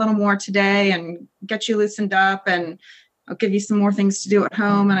work a little more today and get you loosened up, and I'll give you some more things to do at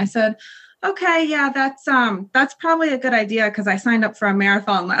home. And I said, okay, yeah, that's probably a good idea, because I signed up for a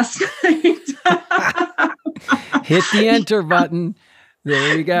marathon last night. Hit the enter button.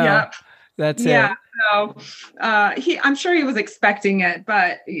 There you go. Yep. That's it. So I'm sure he was expecting it,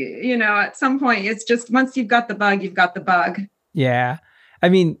 but at some point it's just, once you've got the bug, you've got the bug. Yeah. I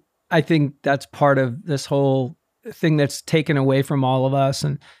think that's part of this whole thing that's taken away from all of us.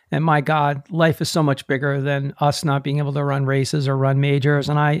 And my God, life is so much bigger than us not being able to run races or run majors.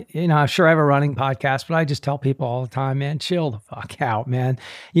 And I'm sure I have a running podcast, but I just tell people all the time, man, chill the fuck out, man.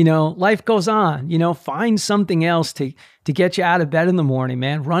 Life goes on, find something else to get you out of bed in the morning,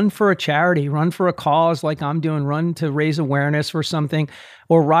 man. Run for a charity, run for a cause like I'm doing, run to raise awareness for something,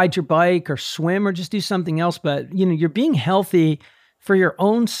 or ride your bike or swim or just do something else. But, you're being healthy for your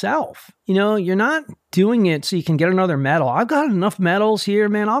own self. You're not doing it so you can get another medal. I've got enough medals here,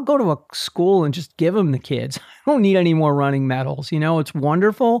 man. I'll go to a school and just give them to kids. I don't need any more running medals. It's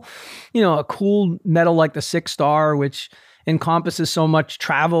wonderful. A cool medal like the 6-star, which encompasses so much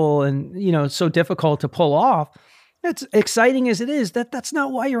travel and, it's so difficult to pull off. It's exciting as it is, that's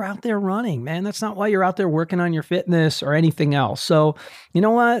not why you're out there running, man. That's not why you're out there working on your fitness or anything else. So, you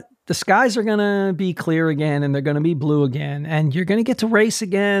know what? The skies are going to be clear again, and they're going to be blue again, and you're going to get to race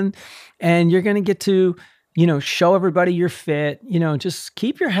again, and you're going to get to, show everybody you're fit. Just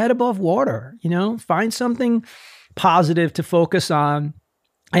keep your head above water, find something positive to focus on.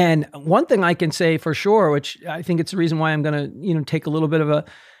 And one thing I can say for sure, which I think it's the reason why I'm going to, take a little bit of a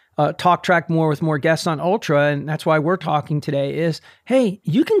talk track more with more guests on Ultra, and that's why we're talking today, is, hey,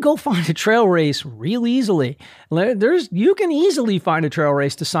 you can go find a trail race real easily. You can easily find a trail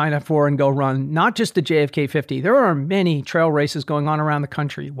race to sign up for and go run, not just the JFK 50. There are many trail races going on around the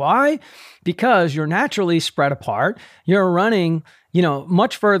country. Why? Because you're naturally spread apart. You're running,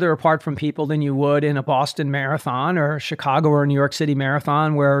 much further apart from people than you would in a Boston Marathon or a Chicago or New York City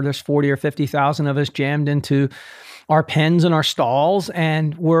Marathon, where there's 40 or 50,000 of us jammed into our pens and our stalls,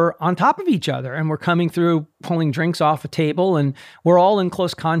 and we're on top of each other, and we're coming through pulling drinks off a table, and we're all in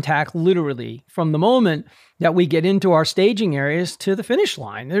close contact literally from the moment that we get into our staging areas to the finish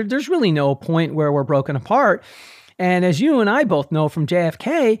line. There's really no point where we're broken apart. And as you and I both know from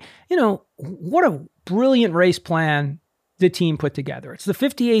JFK, what a brilliant race plan the team put together. It's the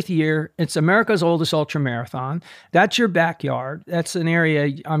 58th year. It's America's oldest ultra marathon. That's your backyard. That's an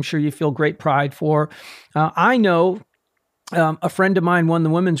area I'm sure you feel great pride for. I know a friend of mine won the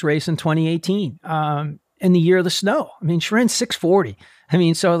women's race in 2018 in the year of the snow. She ran 6:40.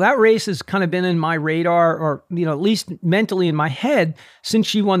 So that race has kind of been in my radar, or, at least mentally in my head since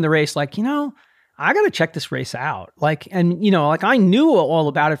she won the race. I got to check this race out. I knew all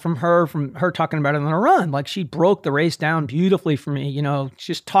about it from her talking about it on a run. She broke the race down beautifully for me,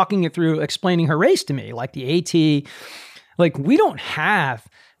 just talking it through, explaining her race to me, like the AT. We don't have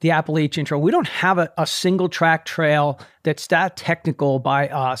the Appalachian Trail. We don't have a single track trail that's that technical by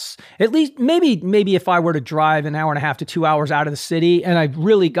us. At least maybe if I were to drive an hour and a half to 2 hours out of the city and I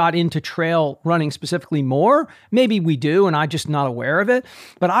really got into trail running specifically more, maybe we do and I'm just not aware of it.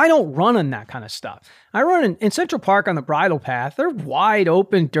 But I don't run on that kind of stuff. I run in Central Park on the bridle path. They're wide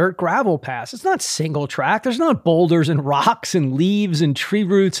open dirt gravel paths. It's not single track. There's not boulders and rocks and leaves and tree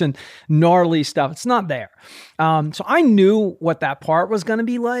roots and gnarly stuff. It's not there. So I knew what that part was going to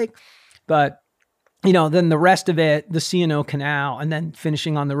be like, but then the rest of it, the C&O Canal, and then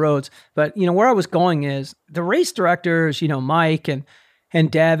finishing on the roads. But, where I was going is the race directors, Mike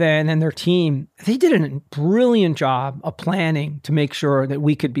and Devin and their team, they did a brilliant job of planning to make sure that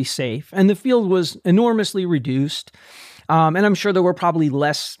we could be safe. And the field was enormously reduced. And I'm sure there were probably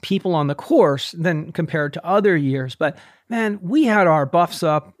less people on the course than compared to other years. But man, we had our buffs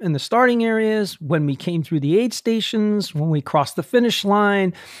up in the starting areas when we came through the aid stations, when we crossed the finish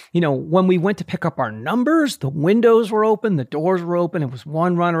line, when we went to pick up our numbers, the windows were open, the doors were open. It was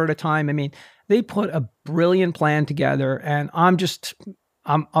one runner at a time. They put a brilliant plan together, and I'm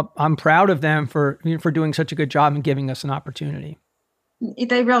proud of them for doing such a good job and giving us an opportunity.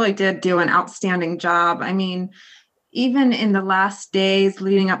 They really did do an outstanding job. Even in the last days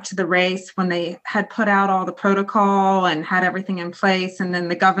leading up to the race, when they had put out all the protocol and had everything in place, and then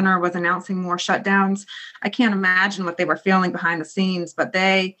the governor was announcing more shutdowns, I can't imagine what they were feeling behind the scenes, but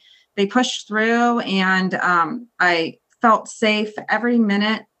they pushed through, and I felt safe every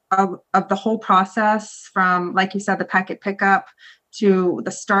minute of the whole process, from, like you said, the packet pickup to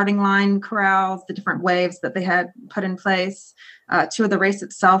the starting line corrals, the different waves that they had put in place, to the race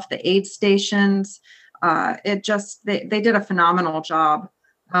itself, the aid stations. They did a phenomenal job.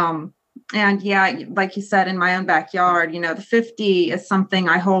 And yeah, like you said, in my own backyard, the 50 is something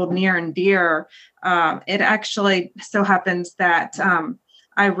I hold near and dear. It actually so happens that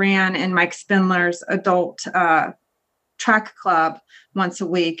I ran in Mike Spindler's adult track club once a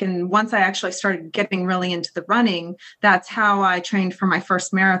week. And once I actually started getting really into the running, that's how I trained for my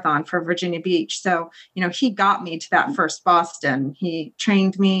first marathon for Virginia Beach. So, he got me to that first Boston. He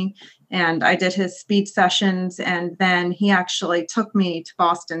trained me. and I did his speed sessions. And then he actually took me to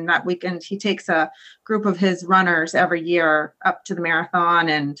Boston that weekend. He takes a group of his runners every year up to the marathon,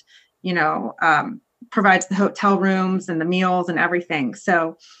 and, provides the hotel rooms and the meals and everything.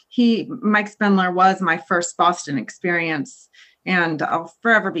 So Mike Spindler was my first Boston experience, and I'll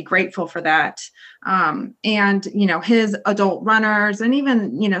forever be grateful for that. And his adult runners, and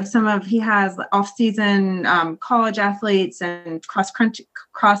even, he has off-season college athletes and cross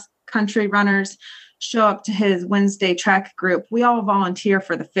country runners show up to his Wednesday track group. We all volunteer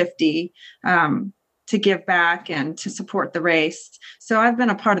for the 50 to give back and to support the race. So I've been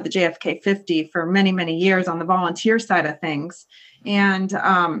a part of the JFK 50 for many, many years on the volunteer side of things. And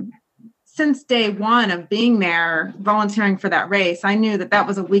since day one of being there, volunteering for that race, I knew that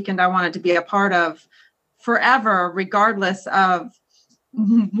was a weekend I wanted to be a part of forever, regardless of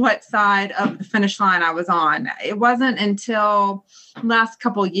what side of the finish line I was on. It wasn't until last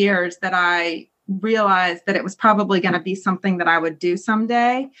couple of years that I realized that it was probably going to be something that I would do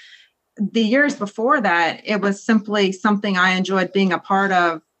someday. The years before that, it was simply something I enjoyed being a part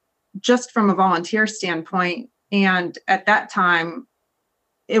of just from a volunteer standpoint. And at that time,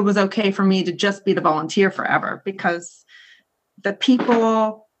 it was okay for me to just be the volunteer forever, because the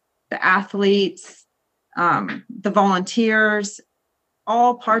people, the athletes, the volunteers,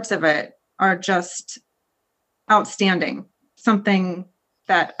 all parts of it are just outstanding. Something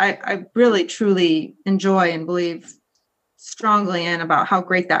that I really, truly enjoy and believe strongly in about how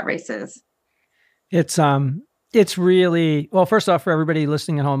great that race is. It's really, well, first off, for everybody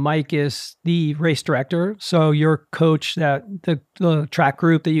listening at home, Mike is the race director. So your coach, that the track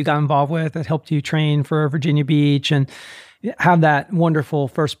group that you got involved with that helped you train for Virginia Beach and have that wonderful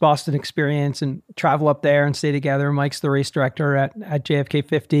first Boston experience and travel up there and stay together. Mike's the race director at JFK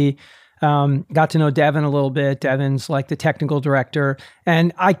 50. Got to know Devin a little bit. Devin's like the technical director.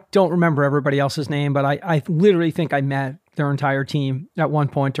 And I don't remember everybody else's name, but I literally think I met their entire team at one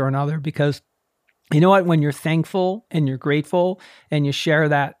point or another, because you know what, when you're thankful and you're grateful and you share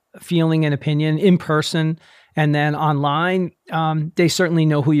that feeling and opinion in person and then online, they certainly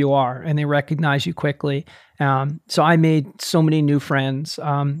know who you are and they recognize you quickly. So I made so many new friends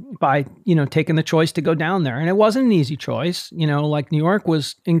by, taking the choice to go down there. And it wasn't an easy choice. Like New York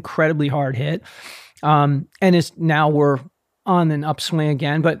was incredibly hard hit. And now we're on an upswing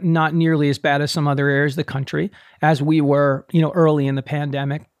again, but not nearly as bad as some other areas of the country as we were, early in the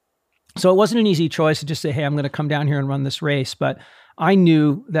pandemic. So it wasn't an easy choice to just say, hey, I'm going to come down here and run this race. But I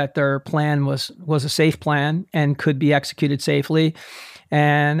knew that their plan was a safe plan and could be executed safely.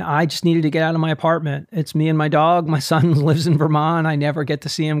 And I just needed to get out of my apartment. It's me and my dog. My son lives in Vermont. I never get to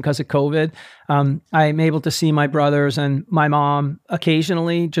see him because of COVID. I'm able to see my brothers and my mom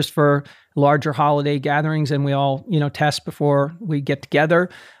occasionally just for larger holiday gatherings. And we all, test before we get together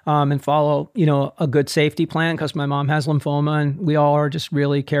and follow, a good safety plan, because my mom has lymphoma and we all are just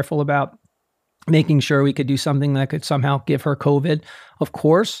really careful about making sure we could do something that could somehow give her COVID, of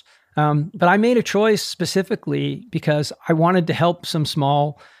course. But I made a choice specifically because I wanted to help some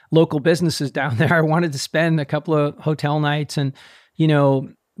small local businesses down there. I wanted to spend a couple of hotel nights and,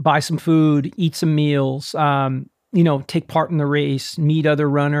 buy some food, eat some meals, take part in the race, meet other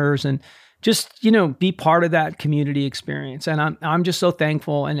runners, and just, be part of that community experience. And I'm just so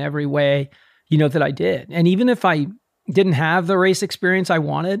thankful in every way, that I did. And even if I didn't have the race experience I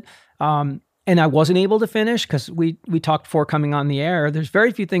wanted, and I wasn't able to finish, because we talked before coming on the air, there's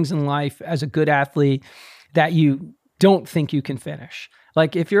very few things in life as a good athlete that you don't think you can finish.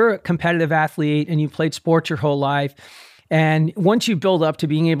 Like if you're a competitive athlete and you've played sports your whole life, and once you build up to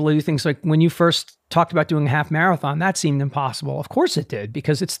being able to do things like when you first talked about doing a half marathon, that seemed impossible. Of course it did,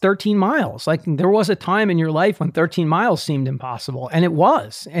 because it's 13 miles. Like there was a time in your life when 13 miles seemed impossible, and it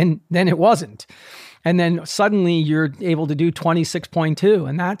was, and then it wasn't. And then suddenly you're able to do 26.2,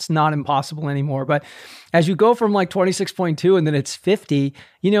 and that's not impossible anymore. But as you go from like 26.2 and then it's 50,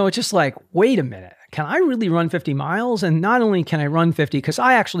 it's just like, wait a minute, can I really run 50 miles? And not only can I run 50, because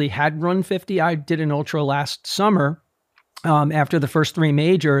I actually had run 50. I did an ultra last summer after the first three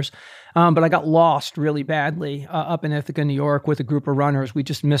majors. But I got lost really badly up in Ithaca, New York with a group of runners. We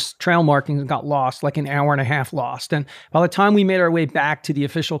just missed trail markings and got lost, like an hour and a half lost. And by the time we made our way back to the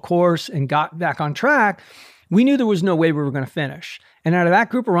official course and got back on track, we knew there was no way we were going to finish. And out of that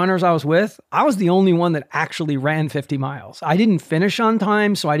group of runners I was with, I was the only one that actually ran 50 miles. I didn't finish on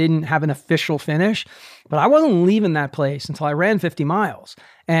time, so I didn't have an official finish, but I wasn't leaving that place until I ran 50 miles.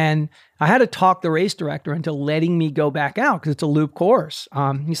 And I had to talk the race director into letting me go back out because it's a loop course.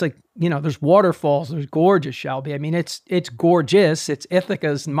 He's like, there's waterfalls, there's gorgeous, Shelby. I mean, it's gorgeous. It's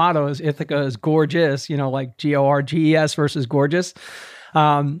Ithaca's motto is Ithaca is gorgeous, like Gorges versus gorgeous.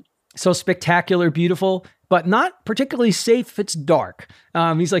 So spectacular, beautiful, but not particularly safe if it's dark.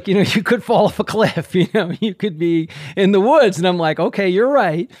 He's like, you could fall off a cliff, you could be in the woods. And I'm like, okay, you're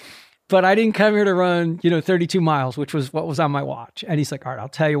right. But I didn't come here to run, 32 miles, which was what was on my watch. And he's like, all right, I'll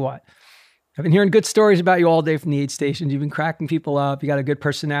tell you what. I've been hearing good stories about you all day from the aid stations. You've been cracking people up. You got a good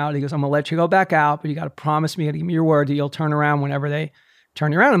personality. He goes, I'm going to let you go back out, but you got to promise me, you got to give me your word that you'll turn around whenever they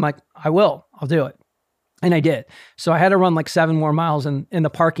turn you around. I'm like, I will. I'll do it. And I did. So I had to run like 7 more miles in the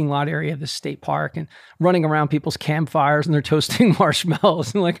parking lot area of the state park and running around people's campfires and they're toasting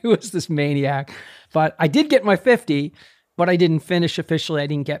marshmallows. And like, who is this maniac? But I did get my 50, but I didn't finish officially. I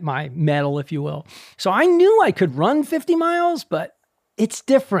didn't get my medal, if you will. So I knew I could run 50 miles, but it's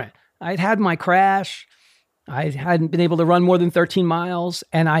different. I'd had my crash. I hadn't been able to run more than 13 miles,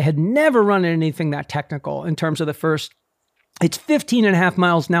 and I had never run anything that technical in terms of the first. It's 15 and a half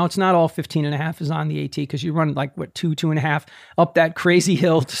miles. Now it's not all 15 and a half is on the AT because you run like 2.5 up that crazy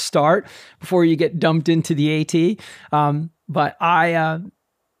hill to start before you get dumped into the AT. But I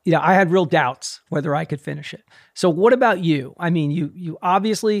had real doubts whether I could finish it. So what about you? I mean, you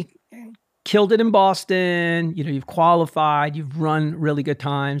obviously killed it in Boston. You've qualified, you've run really good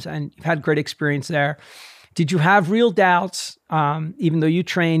times and you've had great experience there. Did you have real doubts, even though you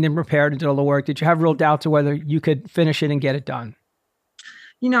trained and prepared and did all the work, did you have real doubts of whether you could finish it and get it done?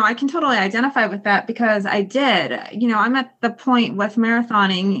 I can totally identify with that because I did. I'm at the point with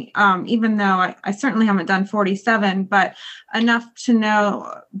marathoning, even though I certainly haven't done 47, but enough to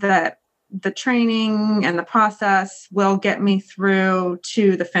know that the training and the process will get me through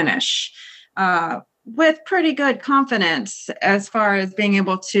to the finish with pretty good confidence as far as being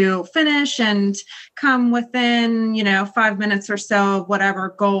able to finish and come within, 5 minutes or so of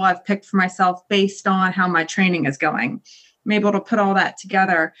whatever goal I've picked for myself based on how my training is going. I'm able to put all that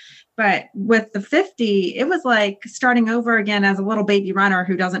together. But with the 50, it was like starting over again as a little baby runner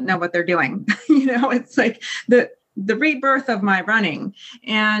who doesn't know what they're doing. It's like the rebirth of my running.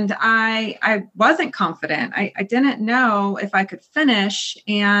 And I wasn't confident. I didn't know if I could finish.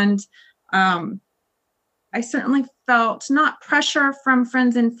 And I certainly felt not pressure from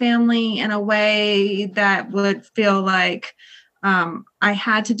friends and family in a way that would feel like I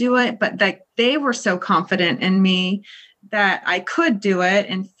had to do it, but that they were so confident in me that I could do it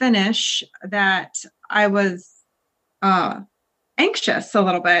and finish that I was anxious a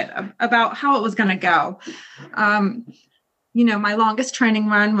little bit about how it was going to go. My longest training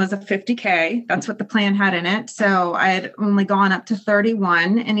run was a 50K. That's what the plan had in it. So I had only gone up to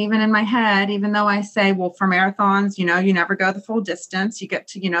 31. And even in my head, even though I say, well, for marathons, you never go the full distance, you get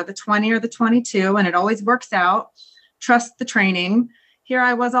to, the 20 or the 22, and it always works out. Trust the training. Here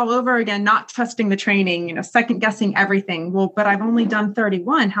I was all over again, not trusting the training, second guessing everything. Well, but I've only done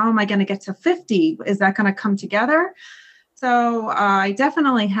 31. How am I going to get to 50? Is that going to come together? So I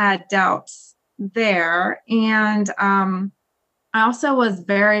definitely had doubts there. And I also was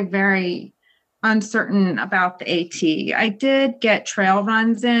very, very uncertain about the AT. I did get trail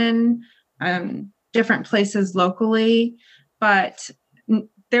runs in different places locally, but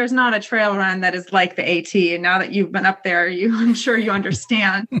there's not a trail run that is like the AT. And now that you've been up there, I'm sure you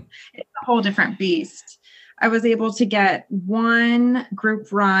understand it's a whole different beast. I was able to get one group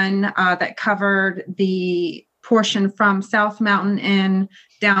run that covered the portion from South Mountain Inn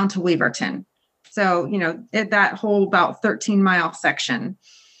down to Weaverton. So, that whole about 13-mile section.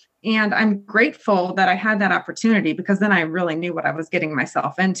 And I'm grateful that I had that opportunity because then I really knew what I was getting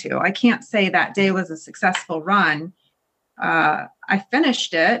myself into. I can't say that day was a successful run. I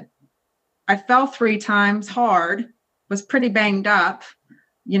finished it. I fell 3 times hard, was pretty banged up.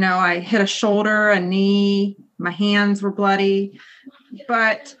 I hit a shoulder, a knee, my hands were bloody,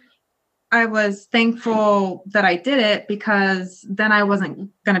 but I was thankful that I did it because then I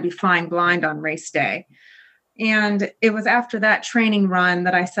wasn't going to be flying blind on race day. And it was after that training run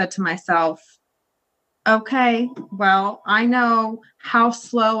that I said to myself, okay, well, I know how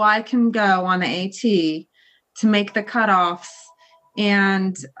slow I can go on the AT to make the cutoffs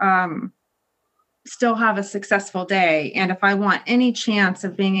and still have a successful day. And if I want any chance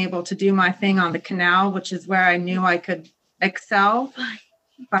of being able to do my thing on the canal, which is where I knew I could excel,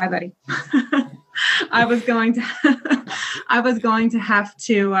 bye, buddy. I was going to have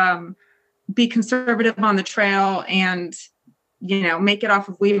to be conservative on the trail and, make it off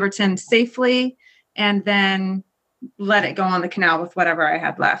of Weaverton safely and then let it go on the canal with whatever I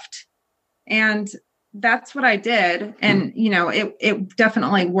had left. And that's what I did. And, it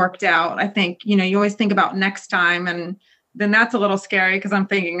definitely worked out. I think, you always think about next time, and then that's a little scary because I'm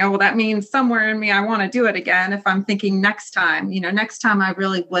thinking, oh, well, that means somewhere in me, I want to do it again. If I'm thinking next time, next time I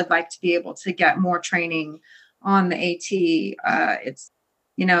really would like to be able to get more training on the AT. It's,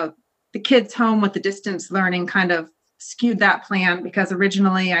 the kids home with the distance learning kind of skewed that plan, because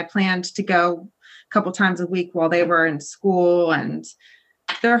originally I planned to go a couple times a week while they were in school, and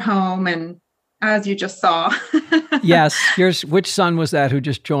they're home. And as you just saw. Yes. Which son was that who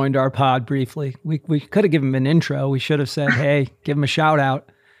just joined our pod briefly? We could have given him an intro. We should have said, hey, give him a shout out.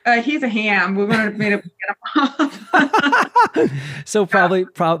 He's a ham. We would have made him get him off. So probably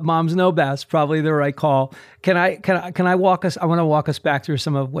moms know best, probably the right call. Can I walk us? I want to walk us back through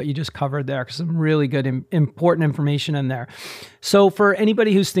some of what you just covered there, because some really good, important information in there. So for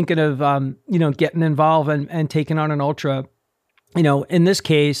anybody who's thinking of, getting involved and taking on an ultra, in this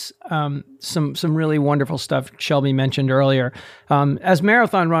case, some really wonderful stuff Shelby mentioned earlier. As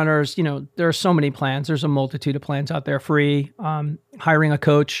marathon runners, there are so many plans. There's a multitude of plans out there, free, hiring a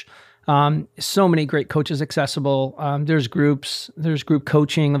coach, so many great coaches accessible. There's group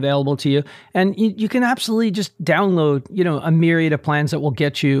coaching available to you. And you can absolutely just download, a myriad of plans that will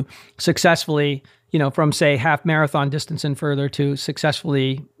get you successfully, from say half marathon distance and further to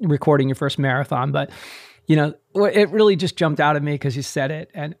successfully recording your first marathon. But it really just jumped out at me because you said it.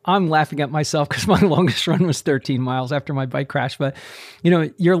 And I'm laughing at myself because my longest run was 13 miles after my bike crash. But,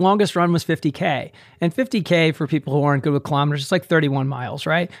 your longest run was 50K. And 50K, for people who aren't good with kilometers, it's like 31 miles,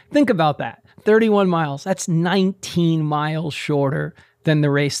 right? Think about that. 31 miles. That's 19 miles shorter than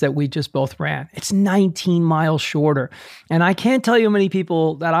the race that we just both ran. It's 19 miles shorter. And I can't tell you how many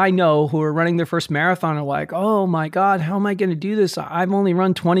people that I know who are running their first marathon are like, oh my God, how am I going to do this? I've only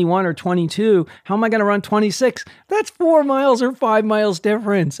run 21 or 22. How am I going to run 26? That's 4 miles or 5 miles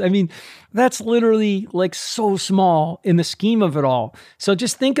difference. I mean, that's literally like so small in the scheme of it all. So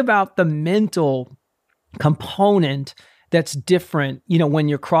just think about the mental component that's different, when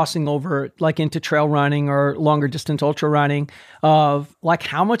you're crossing over like into trail running or longer distance ultra running, of like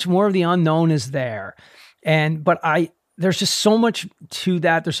how much more of the unknown is there. But there's just so much to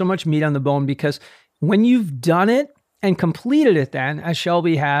that. There's so much meat on the bone, because when you've done it and completed it then, as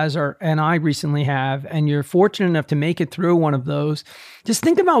Shelby has, and I recently have, and you're fortunate enough to make it through one of those, just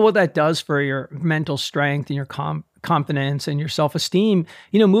think about what that does for your mental strength and your confidence and your self-esteem,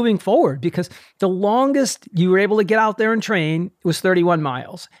 moving forward. Because the longest you were able to get out there and train was 31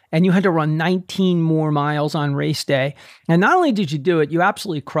 miles, and you had to run 19 more miles on race day. And not only did you do it, you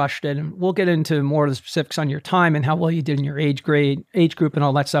absolutely crushed it. And we'll get into more of the specifics on your time and how well you did in your age group and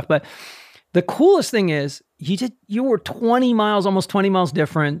all that stuff. But the coolest thing is you were 20 miles, almost 20 miles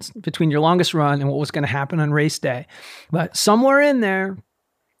difference between your longest run and what was going to happen on race day. But somewhere in there,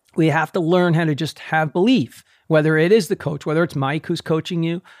 we have to learn how to just have belief, whether it is the coach, whether it's Mike who's coaching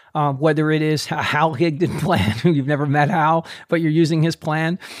you, whether it is Hal Higdon plan, who you've never met Hal, but you're using his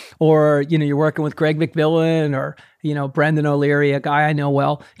plan, or, you're working with Greg McMillan, or, Brendan O'Leary, a guy I know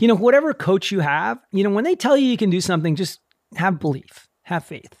well, whatever coach you have, when they tell you can do something, just have belief, have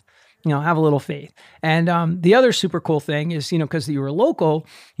faith. Have a little faith. And the other super cool thing is, because you were local,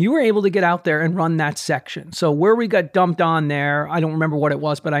 you were able to get out there and run that section. So where we got dumped on there, I don't remember what it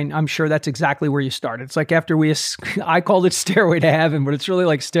was, but I'm sure that's exactly where you started. It's like after I called it Stairway to Heaven, but it's really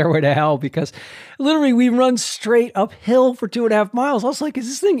like Stairway to Hell, because literally we run straight uphill for 2.5 miles. I was like, is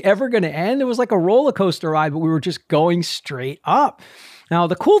this thing ever going to end? It was like a roller coaster ride, but we were just going straight up. Now,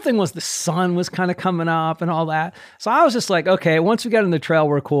 the cool thing was the sun was kind of coming up and all that. So I was just like, okay, once we got in the trail,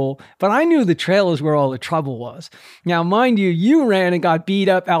 we're cool. But I knew the trail is where all the trouble was. Now, mind you, you ran and got beat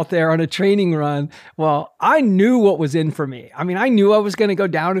up out there on a training run. Well, I knew what was in for me. I mean, I knew I was going to go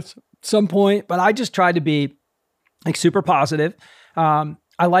down at some point, but I just tried to be like super positive.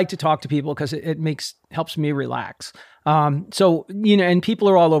 I like to talk to people because it helps me relax. So, and people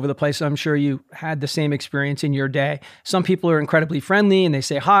are all over the place. So I'm sure you had the same experience in your day. Some people are incredibly friendly and they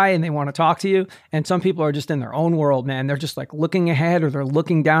say hi and they want to talk to you. And some people are just in their own world, man. They're just like looking ahead, or they're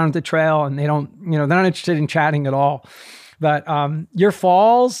looking down at the trail, and they're not interested in chatting at all. But your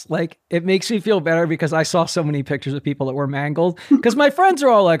falls, like, it makes me feel better because I saw so many pictures of people that were mangled. Because my friends are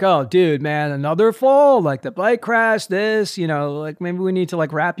all like, oh, dude, man, another fall, like the bike crash, this, like maybe we need to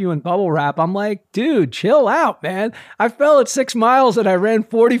like wrap you in bubble wrap. I'm like, dude, chill out, man. I fell at 6 miles and I ran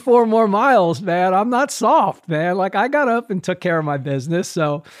 44 more miles, man. I'm not soft, man. Like, I got up and took care of my business.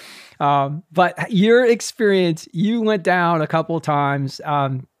 So, but your experience, you went down a couple of times.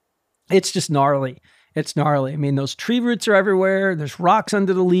 It's just gnarly. It's gnarly. I mean, those tree roots are everywhere. There's rocks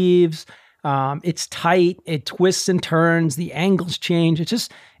under the leaves. It's tight. It twists and turns. The angles change.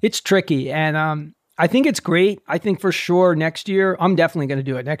 It's tricky. And I think it's great. I think for sure next year, I'm definitely going to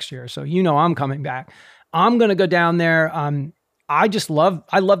do it next year. So, I'm coming back. I'm going to go down there.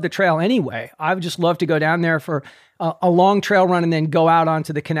 I love the trail anyway. I would just love to go down there for a long trail run and then go out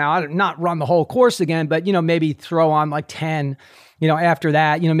onto the canal. I'd not run the whole course again, but, maybe throw on like 10, after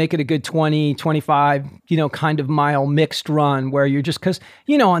that, make it a good 20, 25, kind of mile mixed run where you're just, cause,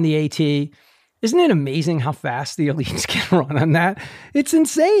 on the AT, isn't it amazing how fast the elites can run on that? It's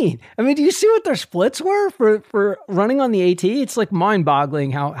insane. I mean, do you see what their splits were for running on the AT? It's like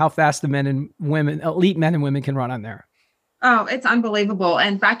mind-boggling how fast the men and women, elite men and women can run on there. Oh, it's unbelievable.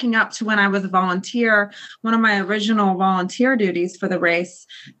 And backing up to when I was a volunteer, one of my original volunteer duties for the race,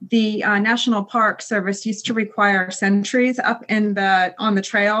 the National Park Service used to require sentries up on the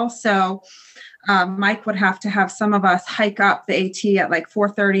trail. So Mike would have to have some of us hike up the AT at like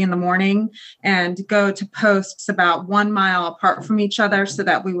 4:30 in the morning and go to posts about 1 mile apart from each other so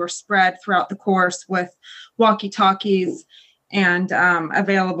that we were spread throughout the course with walkie-talkies and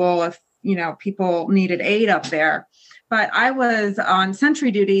available if, people needed aid up there. But I was on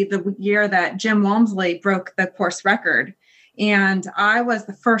sentry duty the year that Jim Walmsley broke the course record. And I was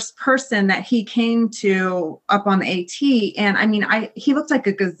the first person that he came to up on the AT. And I mean, he looked like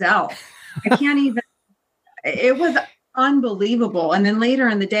a gazelle. I can't even, it was unbelievable. And then later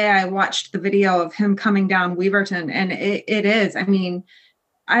in the day, I watched the video of him coming down Weaverton, and it is, I mean,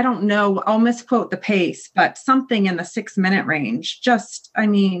 I don't know, I'll misquote the pace, but something in the 6-minute range. Just, I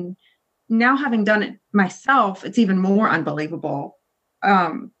mean, now having done it myself, it's even more unbelievable.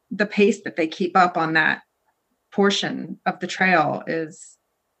 The pace that they keep up on that portion of the trail is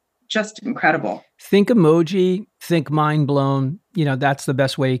just incredible. Think emoji, think mind blown. That's the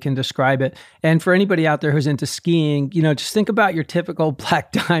best way you can describe it. And for anybody out there who's into skiing, just think about your typical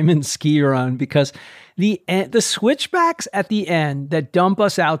Black Diamond ski run, because the switchbacks at the end that dump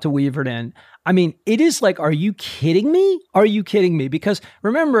us out to Weaverton, I mean, it is like, are you kidding me? Are you kidding me? Because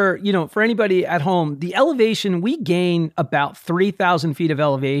remember, for anybody at home, the elevation, we gain about 3,000 feet of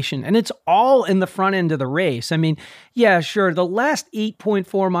elevation, and it's all in the front end of the race. I mean, yeah, sure. The last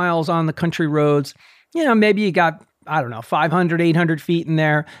 8.4 miles on the country roads, maybe you got, 500, 800 feet in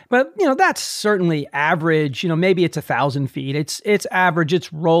there. But, that's certainly average. Maybe it's 1,000 feet. It's average.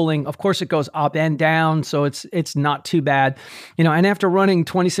 It's rolling. Of course, it goes up and down. So it's not too bad. And after running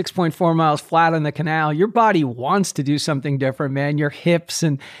 26.4 miles flat on the canal, your body wants to do something different, man. Your hips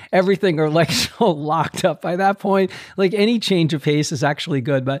and everything are like so locked up by that point. Like any change of pace is actually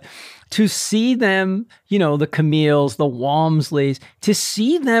good. But to see them, the Camille's, the Walmsleys, to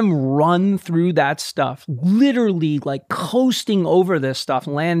see them run through that stuff, literally like coasting over this stuff,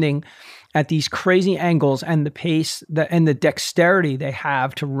 landing at these crazy angles, and the pace and the dexterity they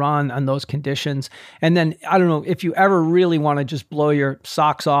have to run on those conditions. And then, I don't know, if you ever really want to just blow your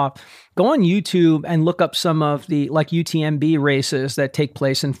socks off, go on YouTube and look up some of the like UTMB races that take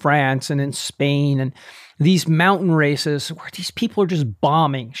place in France and in Spain, and these mountain races where these people are just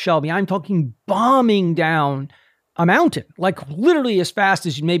bombing, Shelby. I'm talking bombing down a mountain, like literally as fast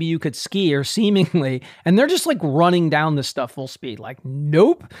as maybe you could ski, or seemingly. And they're just like running down this stuff full speed. Like,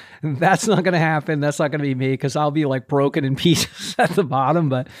 nope, that's not going to happen. That's not going to be me, because I'll be like broken in pieces at the bottom.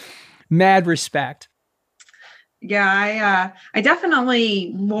 But mad respect. Yeah, I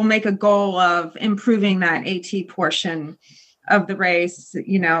definitely will make a goal of improving that AT portion of the race.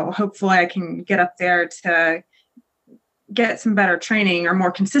 Hopefully I can get up there to get some better training or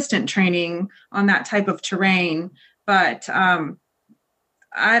more consistent training on that type of terrain. But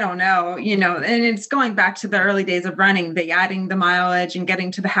I don't know, and it's going back to the early days of running, adding the mileage and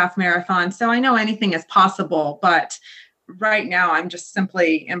getting to the half marathon. So I know anything is possible, but right now I'm just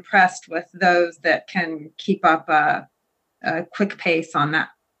simply impressed with those that can keep up a quick pace on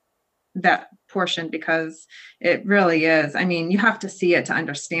that portion, because it really is. I mean, you have to see it to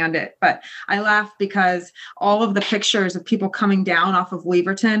understand it. But I laugh because all of the pictures of people coming down off of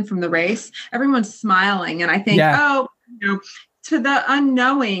Weaverton from the race, everyone's smiling. And I think, to the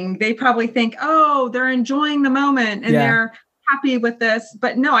unknowing, they probably think, oh, they're enjoying the moment and they're happy with this.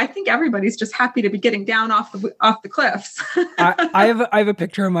 But no, I think everybody's just happy to be getting down off the cliffs. I have a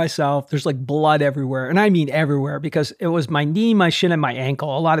picture of myself. There's like blood everywhere. And I mean everywhere, because it was my knee, my shin, and my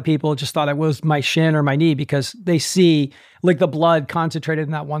ankle. A lot of people just thought it was my shin or my knee because they see like the blood concentrated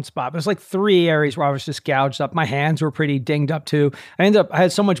in that one spot. But it's like 3 areas where I was just gouged up. My hands were pretty dinged up too. I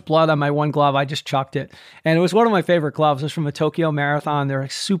had so much blood on my one glove, I just chucked it. And it was one of my favorite gloves. It was from a Tokyo Marathon. They're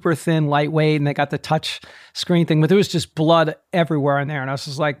like super thin, lightweight, and they got the touch screen thing, but there was just blood everywhere in there. And I was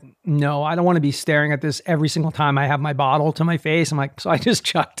just like, no, I don't want to be staring at this every single time I have my bottle to my face. I'm like, so I just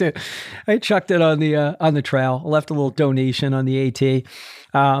chucked it. I chucked it on the trail. I left a little donation on the AT.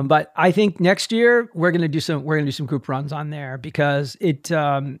 But I think next year we're going to do some group runs on there because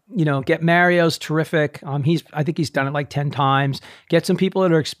get Mario's terrific. I think he's done it like 10 times. Get some people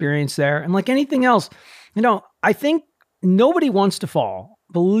that are experienced there. And like anything else, I think nobody wants to fall.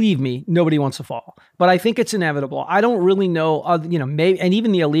 Believe me, nobody wants to fall, but I think it's inevitable. I don't really know, maybe, and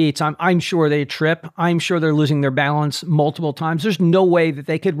even the elites, I'm sure they trip. I'm sure they're losing their balance multiple times. There's no way that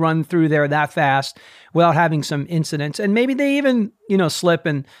they could run through there that fast without having some incidents. And maybe they even, slip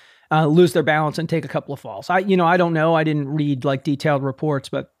and lose their balance and take a couple of falls. I don't know. I didn't read like detailed reports,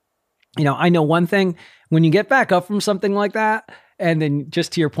 but I know one thing: when you get back up from something like that, and then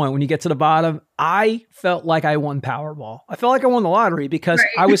just to your point, when you get to the bottom, I felt like I won Powerball. I felt like I won the lottery because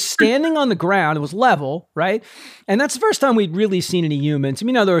I was standing on the ground. It was level, right? And that's the first time we'd really seen any humans.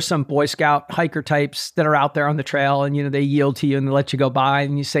 There are some Boy Scout hiker types that are out there on the trail and, they yield to you and they let you go by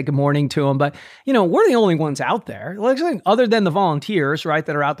and you say good morning to them. But, we're the only ones out there, other than the volunteers, right,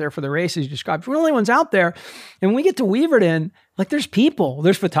 that are out there for the races you described. We're the only ones out there. And when we get to Weaverton, like there's people,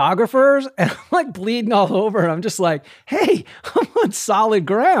 there's photographers, and I'm like bleeding all over. And I'm just like, hey, I'm on solid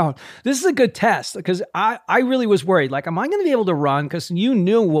ground. This is a good test because I really was worried. Like, am I going to be able to run? Because you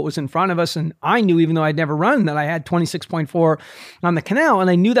knew what was in front of us. And I knew, even though I'd never run, that I had 26.4 on the canal. And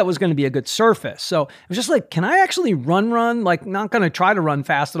I knew that was going to be a good surface. So it was just like, can I actually run? Like, not going to try to run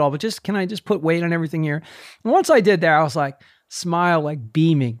fast at all, but can I just put weight on everything here? And once I did that, I was like, smile, like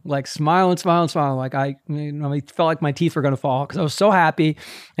beaming, like smile. Like I felt like my teeth were going to fall because I was so happy.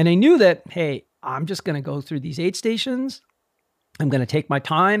 And I knew that, hey, I'm just going to go through these 8 stations. I'm going to take my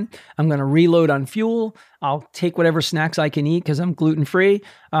time. I'm going to reload on fuel. I'll take whatever snacks I can eat because I'm gluten-free.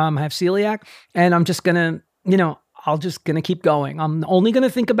 I have celiac, and I'm just going to, I'm just going to keep going. I'm only going to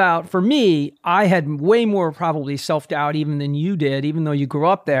think about, for me, I had way more probably self-doubt even than you did, even though you grew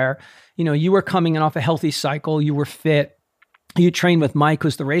up there. You were coming in off a healthy cycle. You were fit. You trained with Mike,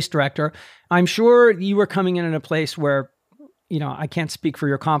 who's the race director. I'm sure you were coming in a place where, I can't speak for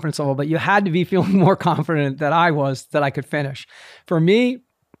your confidence level, but you had to be feeling more confident than I was that I could finish. For me,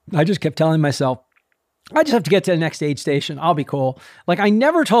 I just kept telling myself, I just have to get to the next aid station. I'll be cool. Like, I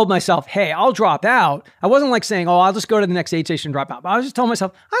never told myself, hey, I'll drop out. I wasn't like saying, I'll just go to the next aid station and drop out. But I was just telling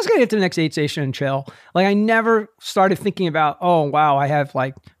myself, I was going to get to the next aid station and chill. Like, I never started thinking about, oh, wow, I have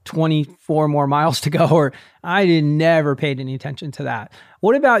like 24 more miles to go, or never paid any attention to that.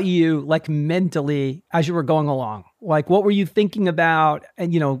 What about you, like mentally, as you were going along? Like, what were you thinking about?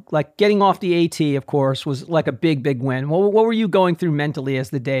 And, like getting off the AT, of course, was like a big, big win. What were you going through mentally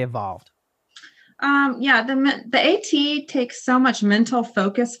as the day evolved? The AT takes so much mental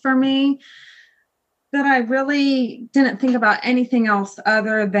focus for me that I really didn't think about anything else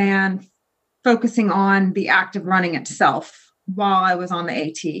other than focusing on the act of running itself while I was on the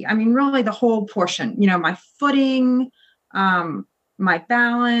AT. I mean, really the whole portion, my footing, my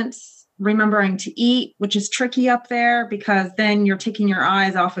balance, remembering to eat, which is tricky up there because then you're taking your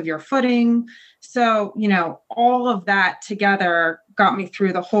eyes off of your footing. So, all of that together got me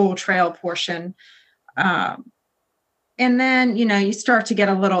through the whole trail portion. And then, you start to get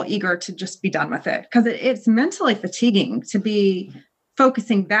a little eager to just be done with it because it's mentally fatiguing to be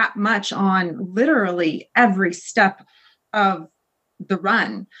focusing that much on literally every step of the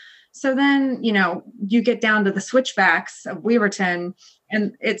run. So then, you get down to the switchbacks of Weaverton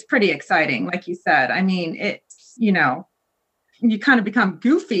and it's pretty exciting. Like you said, I mean, it's, you kind of become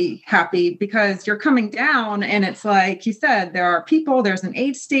goofy happy because you're coming down and it's like you said, there are people, there's an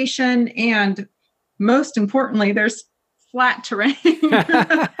aid station, and most importantly, there's flat terrain,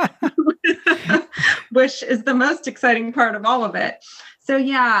 which is the most exciting part of all of it. So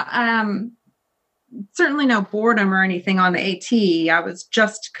certainly no boredom or anything on the AT. I was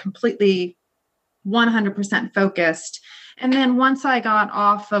just completely 100% focused. And then once I got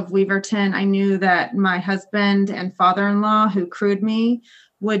off of Weaverton, I knew that my husband and father-in-law who crewed me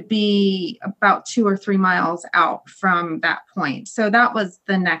would be about 2 or 3 miles out from that point. So that was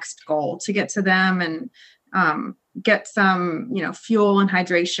the next goal, to get to them and get some, fuel and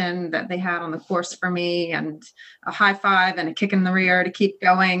hydration that they had on the course for me, and a high five and a kick in the rear to keep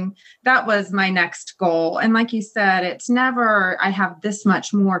going. That was my next goal. And like you said, it's never, I have this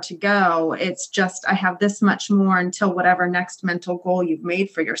much more to go. It's just, I have this much more until whatever next mental goal you've made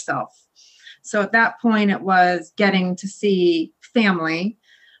for yourself. So at that point, it was getting to see family.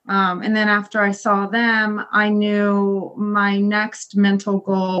 And then after I saw them, I knew my next mental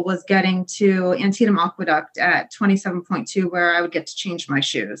goal was getting to Antietam Aqueduct at 27.2, where I would get to change my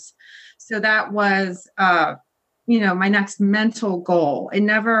shoes. So that was, my next mental goal. It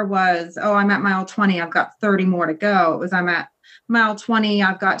never was, I'm at mile 20, I've got 30 more to go. It was, I'm at mile 20,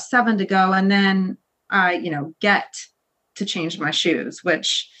 I've got 7 to go. And then I, get to change my shoes,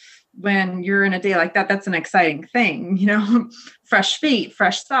 which when you're in a day like that, that's an exciting thing, fresh feet,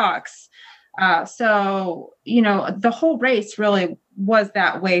 fresh socks. So, the whole race really was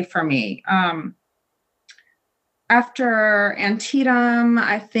that way for me. After Antietam,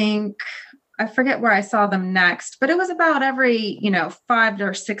 I forget where I saw them next, but it was about every, 5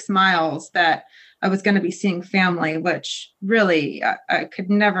 or 6 miles that I was going to be seeing family, which really I could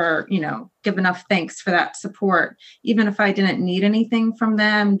never, give enough thanks for that support. Even if I didn't need anything from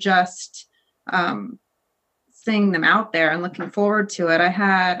them, just seeing them out there and looking forward to it. I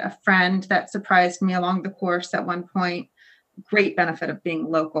had a friend that surprised me along the course at one point. Great benefit of being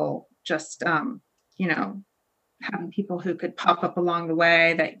local, just, having people who could pop up along the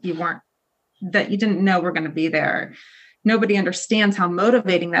way that you didn't know were going to be there. Nobody understands how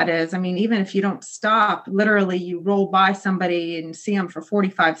motivating that is. I mean, even if you don't stop, literally you roll by somebody and see them for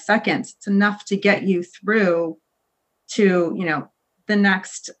 45 seconds, it's enough to get you through to, the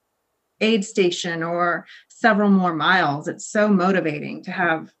next aid station or several more miles. It's so motivating to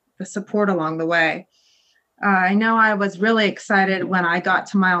have the support along the way. I know I was really excited when I got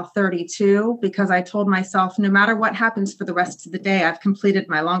to mile 32 because I told myself, no matter what happens for the rest of the day, I've completed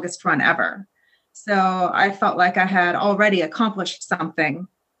my longest run ever. So I felt like I had already accomplished something,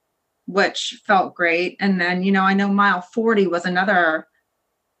 which felt great. And then, I know mile 40 was another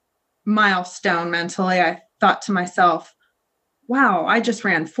milestone mentally. I thought to myself, wow, I just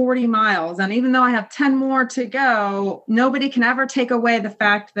ran 40 miles. And even though I have 10 more to go, nobody can ever take away the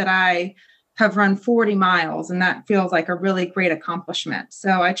fact that I have run 40 miles. And that feels like a really great accomplishment.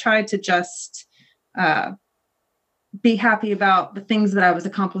 So I tried to just be happy about the things that I was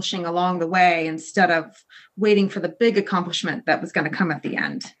accomplishing along the way instead of waiting for the big accomplishment that was going to come at the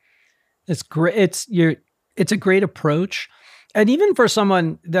end. It's great. It's a great approach. And even for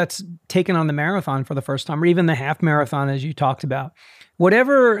someone that's taken on the marathon for the first time, or even the half marathon, as you talked about,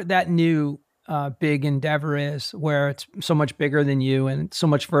 whatever that new big endeavor is, where it's so much bigger than you and so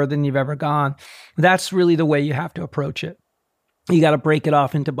much further than you've ever gone, that's really the way you have to approach it. You got to break it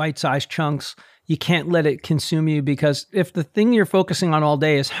off into bite-sized chunks. You can't let it consume you, because if the thing you're focusing on all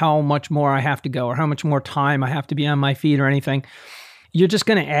day is how much more I have to go or how much more time I have to be on my feet or anything, you're just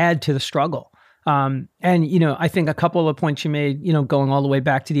going to add to the struggle. And, I think a couple of points you made, going all the way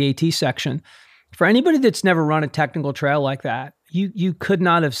back to the AT section, for anybody that's never run a technical trail like that, you could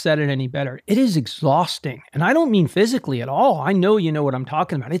not have said it any better. It is exhausting. And I don't mean physically at all. I know you know what I'm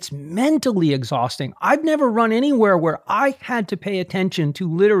talking about. It's mentally exhausting. I've never run anywhere where I had to pay attention to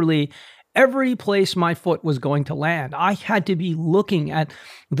literally every place my foot was going to land. I had to be looking at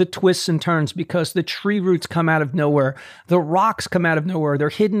the twists and turns because the tree roots come out of nowhere. The rocks come out of nowhere. They're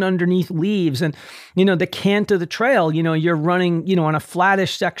hidden underneath leaves. And, the cant of the trail, you're running, on a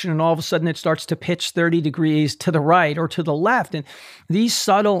flattish section, and all of a sudden it starts to pitch 30 degrees to the right or to the left. And these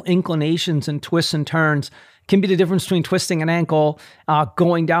subtle inclinations and twists and turns can be the difference between twisting an ankle,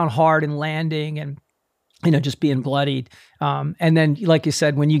 going down hard and landing, and just being bloodied. And then, like you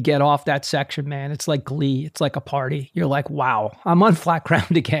said, when you get off that section, man, it's like glee. It's like a party. You're like, wow, I'm on flat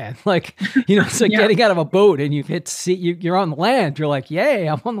ground again. Like, it's like getting out of a boat and you've hit sea, you're on the land. You're like, yay,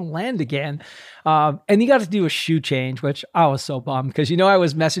 I'm on the land again. And you got to do a shoe change, which I was so bummed because, I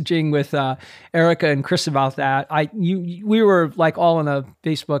was messaging with Erica and Chris about that. We were like all in a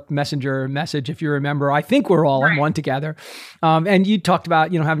Facebook Messenger message, if you remember. I think we're all in one together. And you talked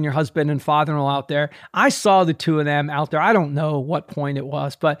about, having your husband and father-in-law out there. I saw the two of them out there. I don't know what point it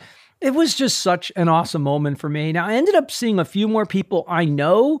was, but it was just such an awesome moment for me. Now, I ended up seeing a few more people I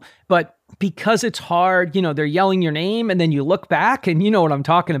know, but because it's hard, they're yelling your name and then you look back and you know what I'm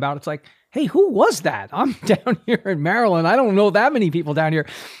talking about. It's like, hey, who was that? I'm down here in Maryland. I don't know that many people down here.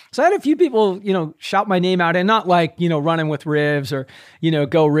 So I had a few people, shout my name out, and not like, running with Rivs or,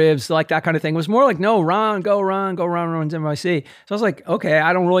 go Rivs, like that kind of thing. It was more like, no, run, go run, NYC. So I was like, okay,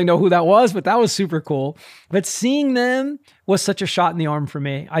 I don't really know who that was, but that was super cool. But seeing them was such a shot in the arm for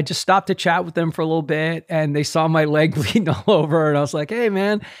me. I just stopped to chat with them for a little bit and they saw my leg bleeding all over. And I was like, hey,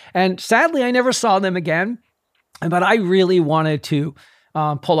 man. And sadly, I never saw them again, but I really wanted to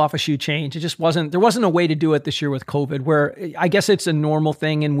pull off a shoe change. There wasn't a way to do it this year with COVID, where I guess it's a normal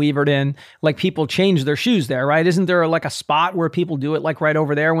thing in Weaverton. Like, people change their shoes there, right? Isn't there like a spot where people do it, like right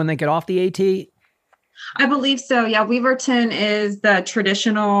over there when they get off the AT? I believe so. Yeah. Weaverton is the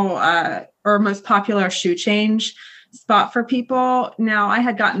traditional or most popular shoe change spot for people. Now, I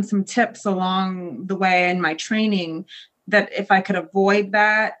had gotten some tips along the way in my training that if I could avoid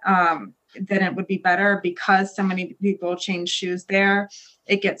that, then it would be better because so many people change shoes there.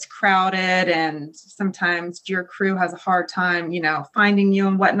 it gets crowded and sometimes your crew has a hard time, finding you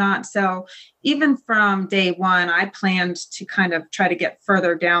and whatnot. So even from day one, I planned to kind of try to get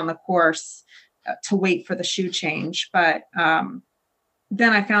further down the course to wait for the shoe change. But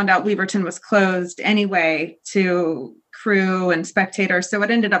then I found out Weaverton was closed anyway to crew and spectators. So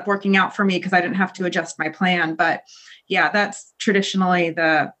it ended up working out for me because I didn't have to adjust my plan. But yeah, that's traditionally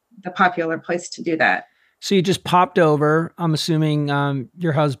the popular place to do that. So you just popped over. I'm assuming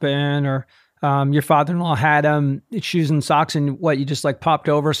your husband or your father-in-law had shoes and socks, and what, you just like popped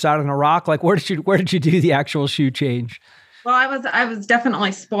over, sat on a rock? Like where did you do the actual shoe change? Well, I was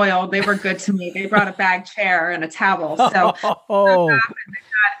definitely spoiled. They were good to me. They brought a bag chair and a towel. So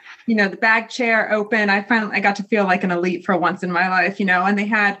the bag chair open. I got to feel like an elite for once in my life, and they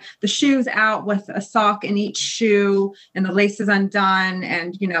had the shoes out with a sock in each shoe and the laces undone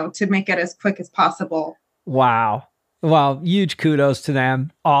and, to make it as quick as possible. Wow. Well, huge kudos to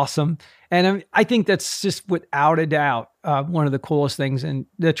them. Awesome. And I think that's just without a doubt one of the coolest things in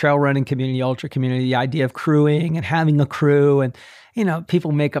the trail running community, ultra community, the idea of crewing and having a crew, and,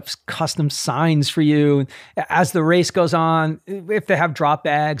 people make up custom signs for you as the race goes on, if they have drop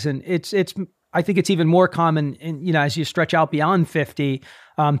bags. And I think it's even more common in, as you stretch out beyond 50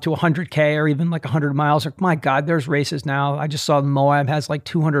 to 100K or even like 100 miles. Or, my God, there's races now. I just saw Moab has like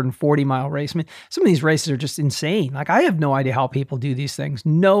 240-mile race. I mean, some of these races are just insane. Like, I have no idea how people do these things.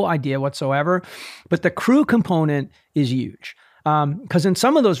 No idea whatsoever. But the crew component is huge. Because in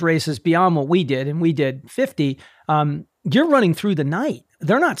some of those races beyond what we did, and we did 50, you're running through the night.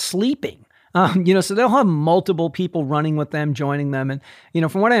 They're not sleeping. So they'll have multiple people running with them, joining them. And,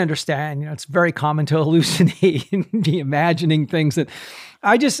 from what I understand, it's very common to hallucinate and be imagining things that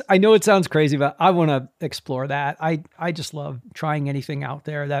I know it sounds crazy, but I want to explore that. I just love trying anything out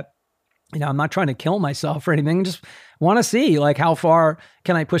there that, I'm not trying to kill myself or anything. Just want to see like how far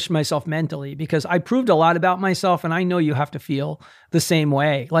can I push myself mentally, because I proved a lot about myself, and I know you have to feel the same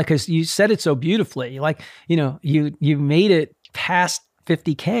way. Like, as you said it so beautifully, like, you made it past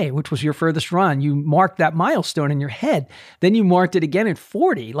 50K, which was your furthest run. You marked that milestone in your head. Then you marked it again at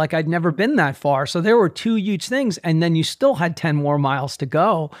 40. Like, I'd never been that far. So there were two huge things. And then you still had 10 more miles to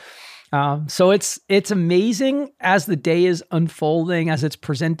go. So it's amazing as the day is unfolding, as it's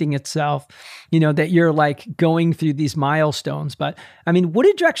presenting itself, that you're like going through these milestones. But I mean, what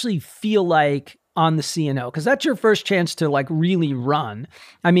did you actually feel like on the C&O? Because that's your first chance to like really run.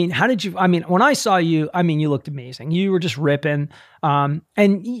 I mean, when I saw you, you looked amazing. You were just ripping. And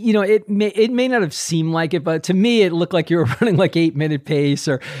it may not have seemed like it, but to me, it looked like you were running like 8-minute pace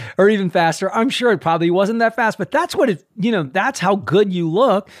or even faster. I'm sure it probably wasn't that fast, but that's what that's how good you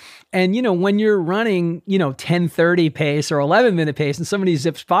look. And, when you're running, 10:30 pace or 11-minute pace and somebody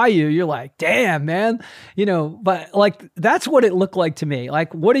zips by you, you're like, damn, man, but like, that's what it looked like to me.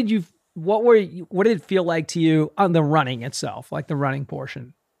 Like, what did it feel like to you on the running itself, like the running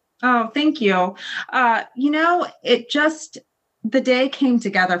portion? Oh, thank you. The day came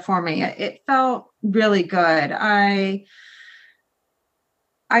together for me. It felt really good. I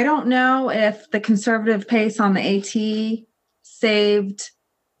don't know if the conservative pace on the AT saved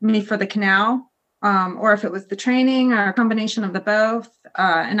me for the canal, or if it was the training or a combination of the both.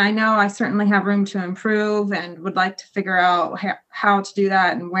 And I know I certainly have room to improve and would like to figure out how to do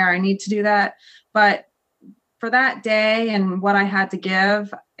that and where I need to do that. But for that day and what I had to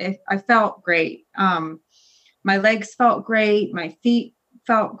give, I felt great. My legs felt great. My feet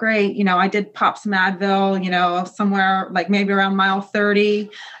felt great. I did pop some Advil, somewhere like maybe around mile 30.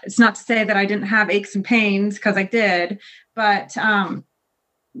 It's not to say that I didn't have aches and pains, because I did, but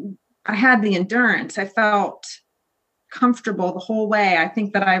I had the endurance. I felt comfortable the whole way. I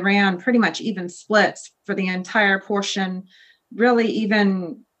think that I ran pretty much even splits for the entire portion, really,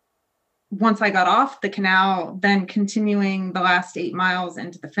 even once I got off the canal, then continuing the last 8 miles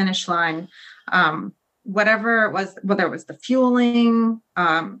into the finish line. Whatever it was, whether it was the fueling,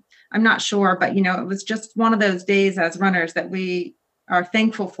 I'm not sure, but it was just one of those days as runners that we are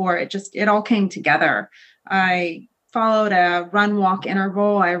thankful for. It all came together. I followed a run walk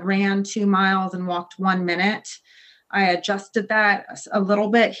interval. I ran 2 miles and walked 1 minute. I adjusted that a little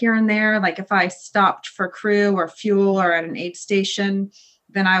bit here and there. Like, if I stopped for crew or fuel or at an aid station,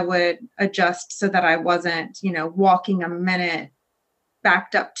 then I would adjust so that I wasn't, walking a minute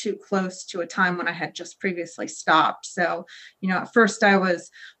backed up too close to a time when I had just previously stopped. So, at first I was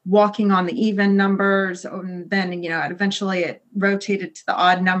walking on the even numbers, and then, eventually it rotated to the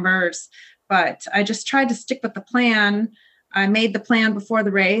odd numbers. But I just tried to stick with the plan. I made the plan before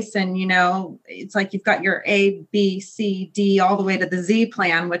the race, and, it's like you've got your A, B, C, D, all the way to the Z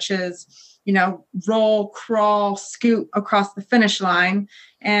plan, which is roll, crawl, scoot across the finish line.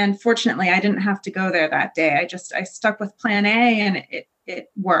 And fortunately, I didn't have to go there that day. I stuck with plan A, and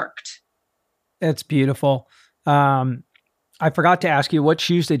it worked. It's beautiful. I forgot to ask you, what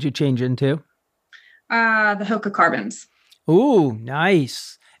shoes did you change into? The Hoka Carbons. Ooh,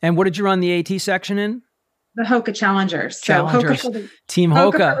 nice. And what did you run the AT section in? The Hoka Challengers. Challengers. So Team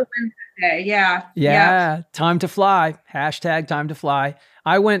Hoka. Yeah. Yeah. Time to fly. Hashtag time to fly.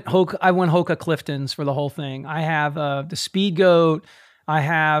 I went Hoka Cliftons for the whole thing. I have the Speed Goat. I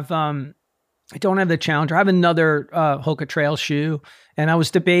don't have the Challenger. I have another Hoka trail shoe, and I was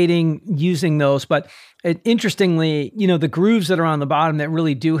debating using those, but interestingly, the grooves that are on the bottom that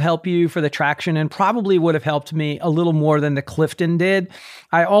really do help you for the traction and probably would have helped me a little more than the Clifton did.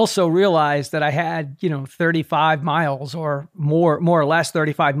 I also realized that I had, 35 miles or more or less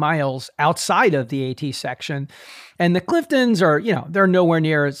 35 miles outside of the AT section. And the Cliftons are, they're nowhere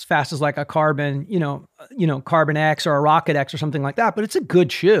near as fast as like a Carbon, Carbon X or a Rocket X or something like that, but it's a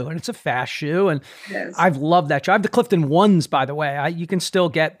good shoe and it's a fast shoe. And I've loved that shoe. I have the Clifton ones, by the way. You can still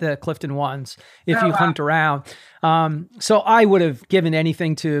get the Clifton ones if you hunt around. So I would have given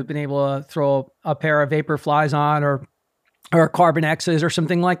anything to have been able to throw a pair of Vaporflies on or Carbon X's or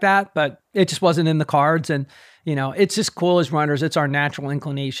something like that, but it just wasn't in the cards. And, it's just cool as runners. It's our natural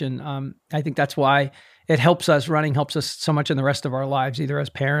inclination. I think that's why running helps us so much in the rest of our lives, either as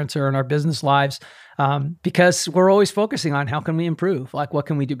parents or in our business lives, because we're always focusing on how can we improve? Like, what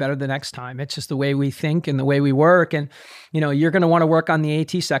can we do better the next time? It's just the way we think and the way we work. And, you're going to want to work on the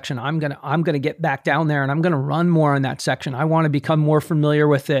AT section. I'm going to get back down there and I'm going to run more on that section. I want to become more familiar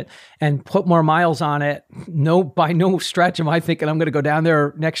with it and put more miles on it. By no stretch am I thinking I'm going to go down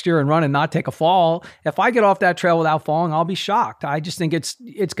there next year and run and not take a fall. If I get off that trail without falling, I'll be shocked. I just think it's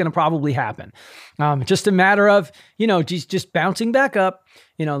going to probably happen. Just a matter of, just bouncing back up.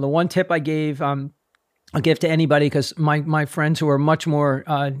 The one tip I gave, I'll give to anybody, because my friends who are much more,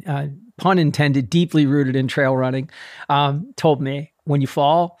 pun intended, deeply rooted in trail running, told me, when you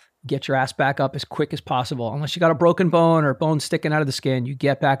fall, get your ass back up as quick as possible. Unless you got a broken bone or bone sticking out of the skin, you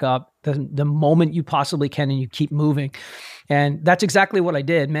get back up the moment you possibly can and you keep moving. And that's exactly what I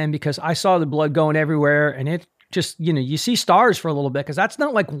did, man, because I saw the blood going everywhere, and it just, you see stars for a little bit, because that's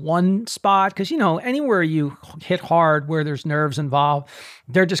not like one spot. Because, anywhere you hit hard where there's nerves involved,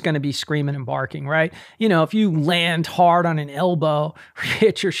 they're just going to be screaming and barking, right? If you land hard on an elbow, or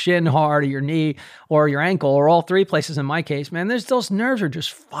hit your shin hard, or your knee, or your ankle, or all three places in my case, man, those nerves are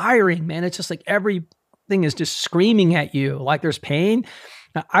just firing, man. It's just like everything is just screaming at you like there's pain.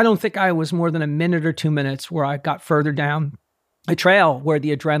 Now, I don't think I was more than a minute or 2 minutes where I got further down a trail where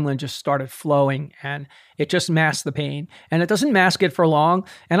the adrenaline just started flowing, and it just masked the pain, and it doesn't mask it for long.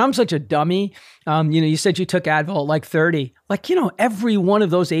 And I'm such a dummy. You said you took Advil at like 30, every one of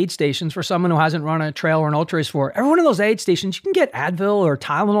those aid stations, for someone who hasn't run a trail or an ultra race before, every one of those aid stations, you can get Advil or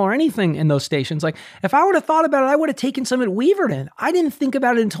Tylenol or anything in those stations. Like, if I would have thought about it, I would have taken some at Weaverton. I didn't think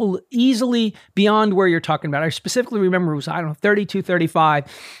about it until easily beyond where you're talking about. I specifically remember it was, 32, 35.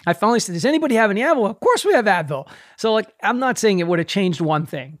 I finally said, does anybody have any Advil? Of course we have Advil. So I'm not saying it would have changed one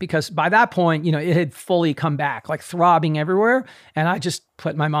thing, because by that point, it had fully come back, like throbbing everywhere. And I just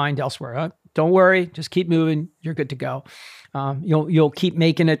put my mind elsewhere. Don't worry, just keep moving. You're good to go. You'll keep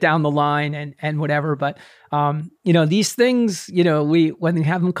making it down the line and whatever. But these things, when you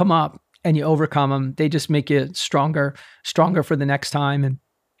have them come up and you overcome them, they just make you stronger for the next time. And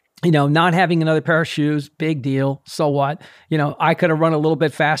not having another pair of shoes, big deal. So what? I could have run a little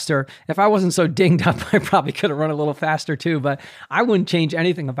bit faster. If I wasn't so dinged up, I probably could have run a little faster too, but I wouldn't change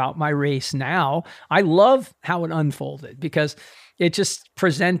anything about my race now. I love how it unfolded, because it just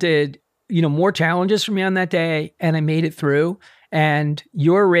presented, more challenges for me on that day, and I made it through. And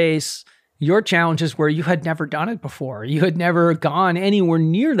your race, your challenges where you had never done it before. You had never gone anywhere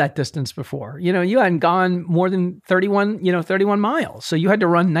near that distance before. You hadn't gone more than 31 miles. So you had to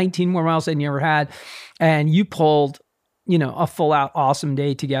run 19 more miles than you ever had. And you pulled, a full out awesome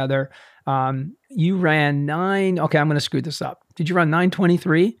day together. You ran I'm going to screw this up. Did you run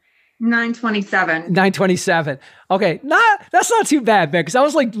 9:23? 9:27. 9:27. Okay. That's not too bad, man. Because I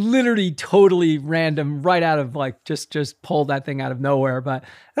was like literally totally random, right out of like, just pulled that thing out of nowhere. But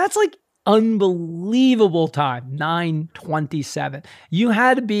that's like unbelievable time. 9:27. You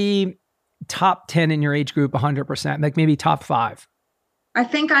had to be top 10 in your age group, 100%, like maybe top 5. I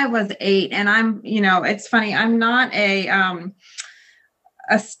think I was 8. And I'm, it's funny. I'm not a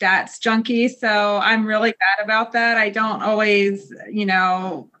stats junkie. So I'm really bad about that. I don't always,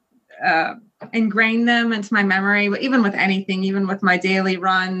 ingrain them into my memory, even with anything, even with my daily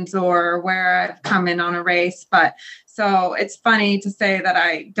runs or where I've come in on a race. But so it's funny to say that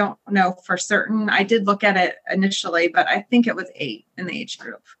I don't know for certain. I did look at it initially, but I think it was 8 in the age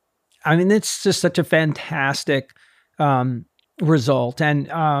group. I mean, it's just such a fantastic result.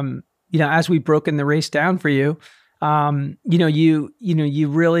 And, as we've broken the race down for you, you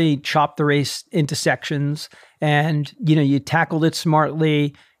really chopped the race into sections and, you tackled it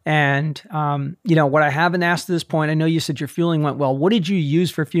smartly. And, what I haven't asked at this point, I know you said your fueling went well. What did you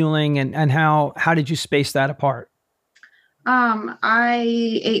use for fueling and how did you space that apart? I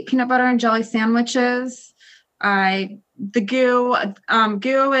ate peanut butter and jelly sandwiches. The goo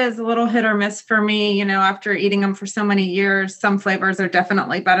is a little hit or miss for me, after eating them for so many years. Some flavors are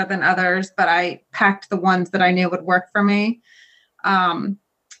definitely better than others, but I packed the ones that I knew would work for me. And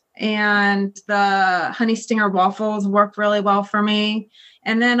the honey stinger waffles worked really well for me.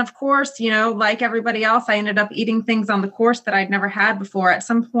 And then, of course, like everybody else, I ended up eating things on the course that I'd never had before. At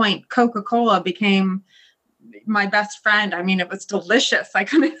some point, Coca-Cola became my best friend. I mean, it was delicious.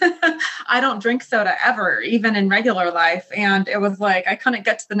 I don't drink soda ever, even in regular life. And it was like, I couldn't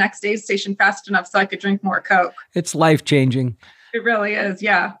get to the next aid station fast enough so I could drink more Coke. It's life-changing. It really is.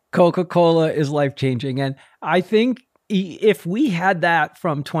 Yeah. Coca-Cola is life-changing. And I think if we had that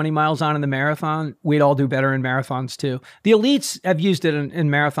from 20 miles on in the marathon, we'd all do better in marathons too. The elites have used it in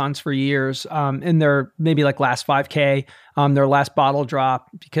marathons for years, in their maybe like last 5K, their last bottle drop,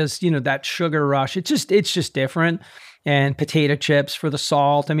 because, that sugar rush, it's just different. And potato chips for the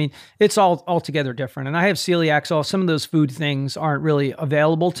salt. I mean, it's all altogether different. And I have celiac, so some of those food things aren't really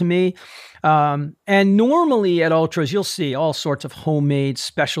available to me. And normally at ultras, you'll see all sorts of homemade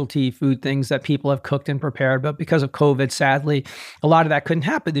specialty food things that people have cooked and prepared. But because of COVID, sadly, a lot of that couldn't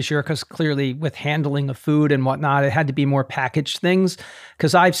happen this year because clearly with handling of food and whatnot, it had to be more packaged things.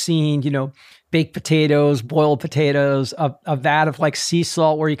 Because I've seen, baked potatoes, boiled potatoes, a vat of like sea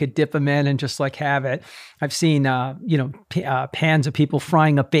salt where you could dip them in and just like have it. I've seen, pans of people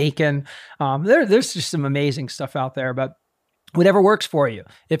frying up bacon. There's just some amazing stuff out there, but whatever works for you.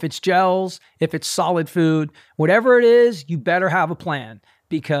 If it's gels, if it's solid food, whatever it is, you better have a plan,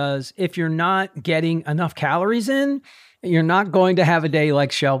 because if you're not getting enough calories in, you're not going to have a day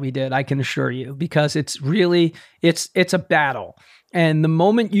like Shelby did, I can assure you, because it's a battle. And the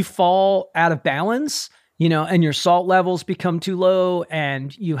moment you fall out of balance, and your salt levels become too low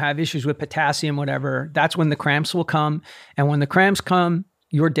and you have issues with potassium, whatever, that's when the cramps will come. And when the cramps come,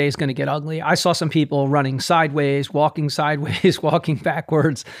 your day's going to get ugly. I saw some people running sideways, walking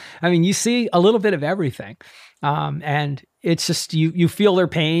backwards. I mean, you see a little bit of everything. And it's just, you feel their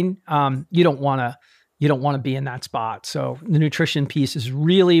pain. You don't want to be in that spot. So the nutrition piece is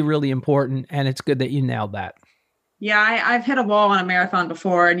really, really important. And it's good that you nailed that. Yeah, I've hit a wall on a marathon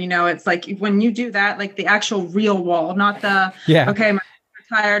before. And, it's like when you do that, like the actual real wall, not the, okay, I'm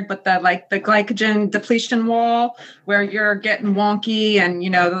tired, but the glycogen depletion wall where you're getting wonky and,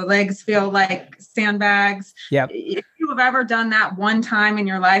 the legs feel like sandbags. Yeah. If you have ever done that one time in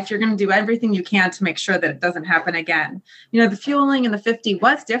your life, you're going to do everything you can to make sure that it doesn't happen again. The fueling in the 50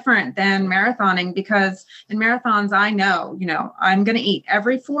 was different than marathoning, because in marathons, I know, I'm going to eat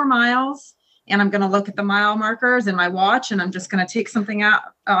every 4 miles. And I'm going to look at the mile markers in my watch, and I'm just going to take something out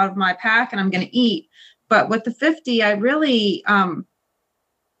of my pack and I'm going to eat. But with the 50, I really,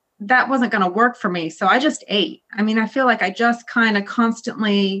 that wasn't going to work for me. So I just ate. I mean, I feel like I just kind of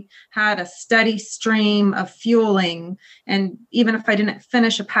constantly had a steady stream of fueling. And even if I didn't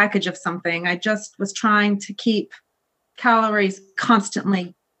finish a package of something, I just was trying to keep calories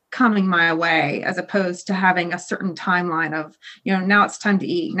constantly coming my way, as opposed to having a certain timeline of, now it's time to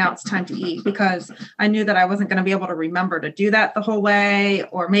eat, because I knew that I wasn't going to be able to remember to do that the whole way,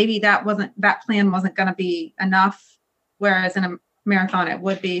 or maybe that plan wasn't going to be enough, whereas in a marathon it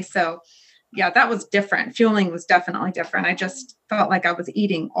would be. So yeah, that was different. Fueling was definitely different. I just felt like I was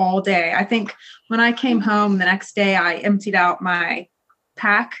eating all day. I think when I came home the next day, I emptied out my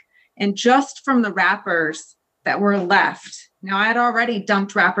pack, and just from the wrappers that were left, now, I had already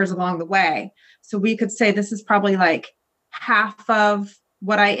dumped wrappers along the way. So we could say this is probably like half of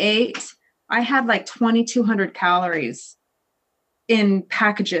what I ate. I had like 2,200 calories in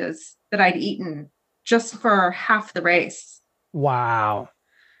packages that I'd eaten just for half the race. Wow.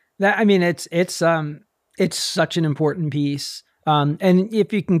 It's such an important piece. And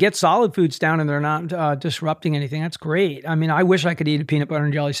if you can get solid foods down and they're not disrupting anything, that's great. I mean, I wish I could eat a peanut butter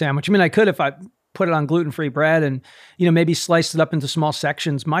and jelly sandwich. I mean, I could if I put it on gluten-free bread and, maybe slice it up into small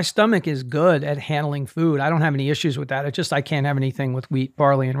sections. My stomach is good at handling food. I don't have any issues with that. I can't have anything with wheat,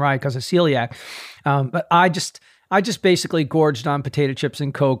 barley, and rye because of celiac. But I just basically gorged on potato chips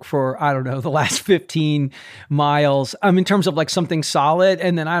and Coke for, I don't know, the last 15 miles. In terms of like something solid.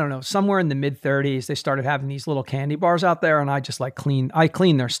 And then I don't know, somewhere in the mid 30s, they started having these little candy bars out there. And I just like cleaned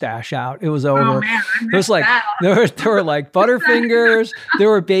their stash out. It was over. Oh man, It was like, there were like Butterfingers, there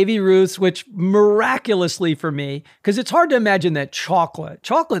were Baby Ruths, which miraculously for me, because it's hard to imagine that chocolate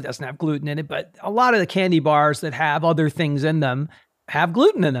doesn't have gluten in it, but a lot of the candy bars that have other things in them have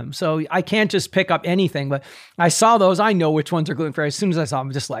gluten in them. So I can't just pick up anything, but I saw those. I know which ones are gluten free. As soon as I saw them,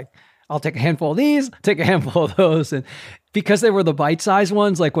 I'm just like, I'll take a handful of these, take a handful of those. And because they were the bite-sized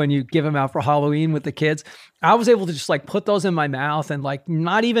ones, like when you give them out for Halloween with the kids, I was able to just like put those in my mouth and like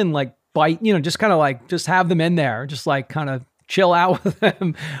not even like bite, just kind of like just have them in there, just like kind of chill out with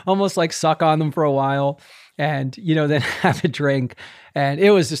them, almost like suck on them for a while and, then have a drink. And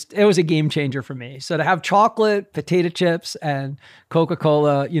it was a game changer for me. So to have chocolate, potato chips, and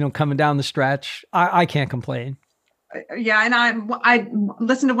Coca-Cola, coming down the stretch, I can't complain. Yeah. And I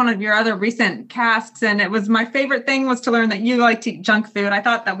listened to one of your other recent casts, and it was my favorite thing was to learn that you like to eat junk food. I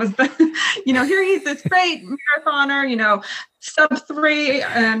thought that was here he's this great marathoner, sub 3,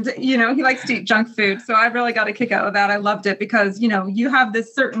 and, he likes to eat junk food. So I really got a kick out of that. I loved it because, you have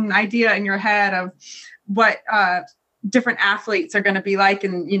this certain idea in your head of what, different athletes are going to be like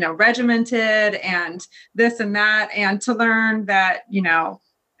and, regimented and this and that. And to learn that,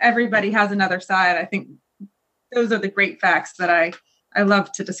 everybody has another side. I think those are the great facts that I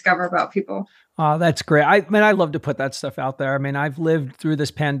love to discover about people. Oh, that's great. I love to put that stuff out there. I've lived through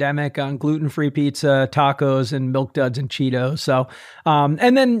this pandemic on gluten-free pizza, tacos, and Milk Duds and Cheetos. So,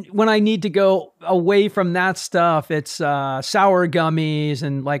 and then when I need to go away from that stuff, it's sour gummies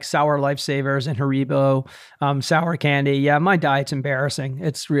and like sour lifesavers and Haribo, sour candy. Yeah, my diet's embarrassing.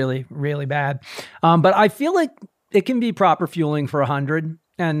 It's really, really bad. But I feel like it can be proper fueling for 100.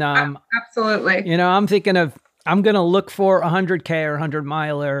 And absolutely. I'm thinking I'm going to look for 100K or 100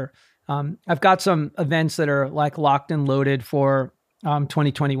 miler. I've got some events that are like locked and loaded for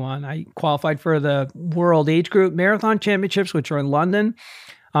 2021. I qualified for the World Age Group Marathon Championships, which are in London.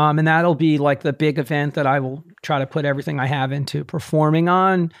 And that'll be like the big event that I will try to put everything I have into performing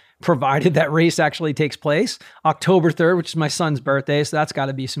on, provided that race actually takes place. October 3rd, which is my son's birthday. So that's got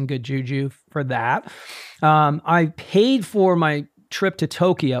to be some good juju for that. I paid for my trip to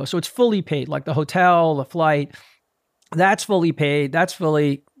Tokyo. So it's fully paid, like the hotel, the flight, that's fully paid. That's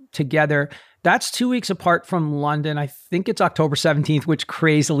fully together. That's 2 weeks apart from London. I think it's October 17th, which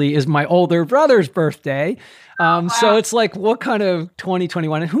crazily is my older brother's birthday. Wow. So it's like, what kind of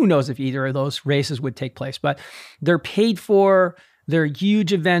 2021? And who knows if either of those races would take place, but they're paid for. They're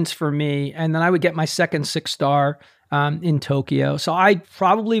huge events for me. And then I would get my second 6-star in Tokyo. So I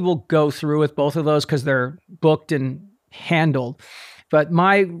probably will go through with both of those because they're booked and handled. But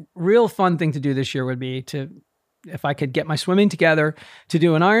my real fun thing to do this year would be if I could get my swimming together, to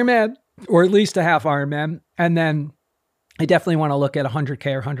do an Ironman or at least a half Ironman. And then I definitely want to look at 100K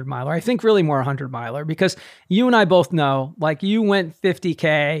or 100 miler. I think really more 100 miler because you and I both know, like you went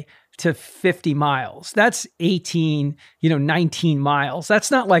 50K to 50 miles. That's 18, 19 miles.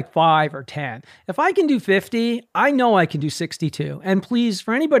 That's not like 5 or 10. If I can do 50, I know I can do 62. And please,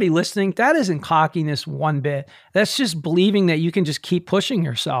 for anybody listening, that isn't cockiness one bit. That's just believing that you can just keep pushing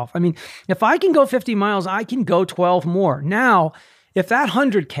yourself. If I can go 50 miles, I can go 12 more. Now, if that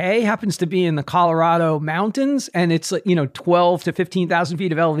 100K happens to be in the Colorado mountains and it's 12 to 15,000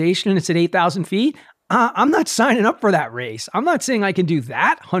 feet of elevation and it's at 8,000 feet, I'm not signing up for that race. I'm not saying I can do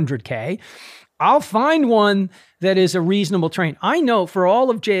that 100K. I'll find one that is a reasonable terrain. I know for all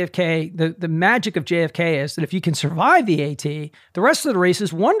of JFK, the magic of JFK is that if you can survive the AT, the rest of the race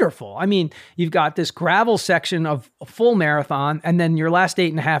is wonderful. You've got this gravel section of a full marathon, and then your last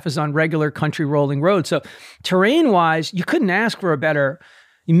 8.5 is on regular country rolling roads. So terrain-wise, you couldn't ask for a better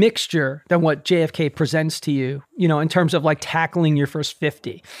mixture than what JFK presents to you, in terms of like tackling your first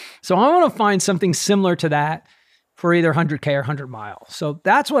 50. So I want to find something similar to that for either 100K or 100 miles. So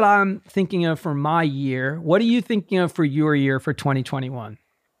that's what I'm thinking of for my year. What are you thinking of for your year for 2021?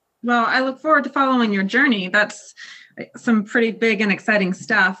 Well, I look forward to following your journey. That's some pretty big and exciting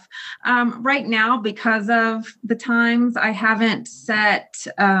stuff. Right now, because of the times, I haven't set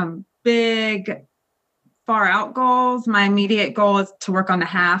big far out goals. My immediate goal is to work on the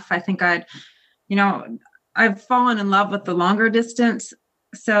half. I think I've fallen in love with the longer distance.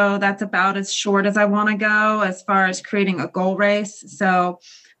 So that's about as short as I want to go as far as creating a goal race. So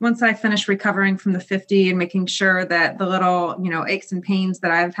once I finish recovering from the 50 and making sure that the little, aches and pains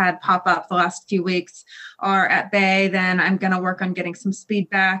that I've had pop up the last few weeks are at bay, then I'm going to work on getting some speed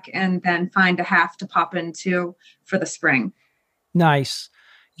back and then find a half to pop into for the spring. Nice.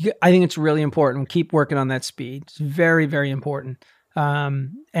 I think it's really important. Keep working on that speed. It's very, very important.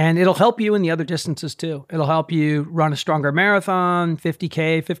 And it'll help you in the other distances too. It'll help you run a stronger marathon,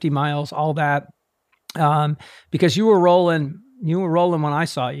 50K, 50 miles, all that. Because you were rolling when I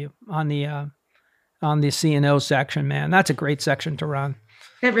saw you on the C&O section, man. That's a great section to run.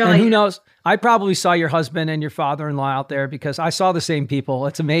 It really and who knows? I probably saw your husband and your father-in-law out there because I saw the same people.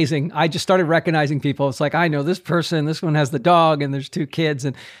 It's amazing. I just started recognizing people. It's like, I know this person, this one has the dog and there's 2 kids.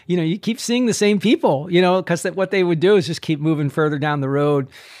 And, you keep seeing the same people, because what they would do is just keep moving further down the road,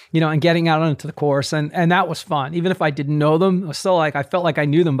 and getting out onto the course. And that was fun. Even if I didn't know them, it was still like, I felt like I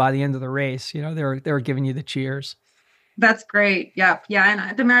knew them by the end of the race. They were giving you the cheers. That's great. Yep. Yeah.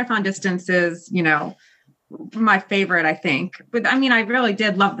 And the marathon distance is, my favorite, I think. But I mean, I really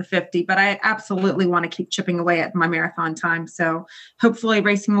did love the 50, but I absolutely want to keep chipping away at my marathon time. So hopefully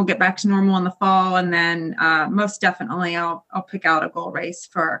racing will get back to normal in the fall. And then most definitely I'll pick out a goal race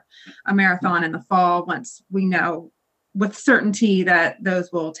for a marathon in the fall once we know with certainty that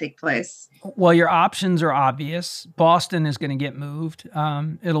those will take place. Well, your options are obvious. Boston is going to get moved.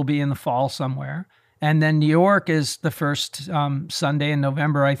 It'll be in the fall somewhere. And then New York is the first Sunday in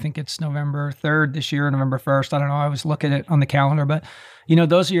November. I think it's November 3rd this year, November 1st. I don't know. I was looking at it on the calendar, but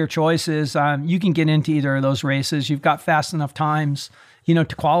those are your choices. You can get into either of those races. You've got fast enough times,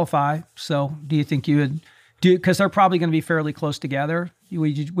 to qualify. So do you think you would do, because they're probably going to be fairly close together.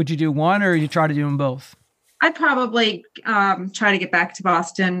 Would you do one or you try to do them both? I'd probably try to get back to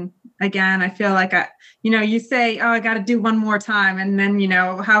Boston again. I feel like you say, oh, I got to do one more time. And then,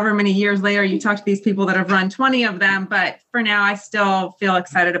 however many years later, you talk to these people that have run 20 of them. But for now, I still feel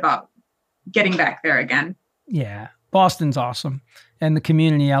excited about getting back there again. Yeah. Boston's awesome. And the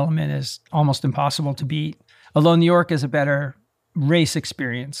community element is almost impossible to beat. Although New York is a better race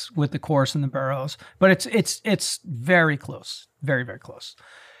experience with the course and the boroughs, but it's very close, very, very close.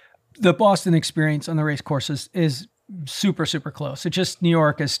 The Boston experience on the race courses is super, super close. It just, New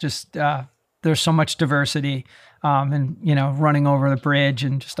York is just, there's so much diversity, and, running over the bridge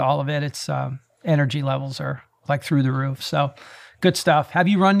and just all of it. It's, energy levels are like through the roof. So good stuff. Have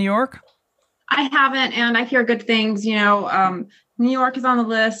you run New York? I haven't, and I hear good things. New York is on the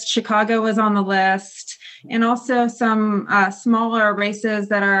list. Chicago is on the list. And also some smaller races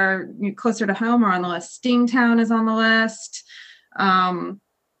that are closer to home are on the list. Steamtown is on the list.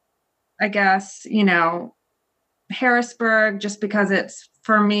 I guess, Harrisburg, just because it's,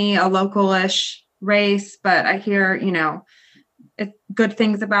 for me, a local-ish race, but I hear, good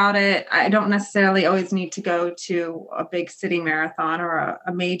things about it. I don't necessarily always need to go to a big city marathon or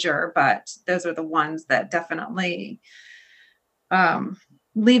a major, but those are the ones that definitely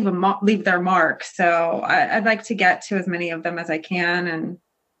leave their mark. So I'd like to get to as many of them as I can. And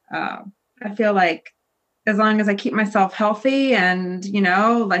I feel like as long as I keep myself healthy and,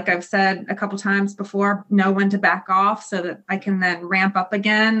 like I've said a couple times before, know when to back off so that I can then ramp up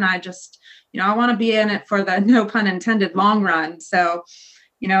again. I just, I want to be in it for the, no pun intended, long run. So,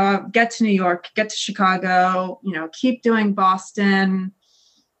 get to New York, get to Chicago, keep doing Boston,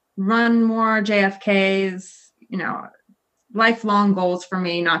 run more JFKs, lifelong goals for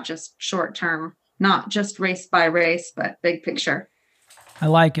me, not just short term, not just race by race, but big picture. I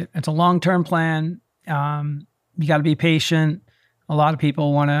like it. It's a long-term plan. You got to be patient. A lot of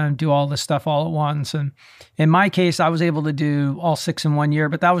people want to do all this stuff all at once. And in my case, I was able to do all 6 in 1 year,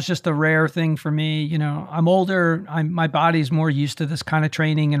 but that was just a rare thing for me. I'm older. My body's more used to this kind of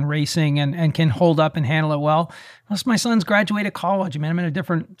training and racing and can hold up and handle it well. Plus my son's graduated college. I'm in a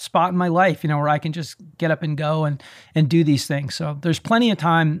different spot in my life, where I can just get up and go and do these things. So there's plenty of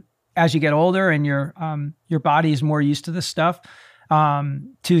time as you get older and your body is more used to this stuff.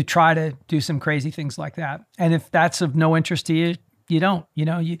 To try to do some crazy things like that. And if that's of no interest to you, you don't, you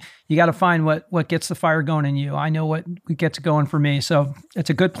got to find what gets the fire going in you. I know what gets going for me. So it's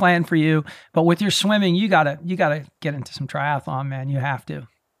a good plan for you, but with your swimming, you gotta get into some triathlon, man. You have to.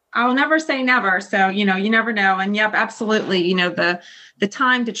 I'll never say never. So, you never know. And yep, absolutely. The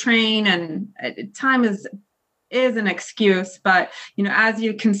time to train and time is an excuse, but as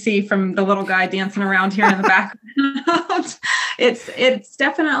you can see from the little guy dancing around here in the background, it's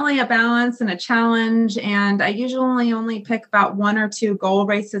definitely a balance and a challenge. And I usually only pick about 1 or 2 goal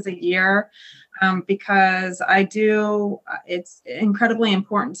races a year, because it's incredibly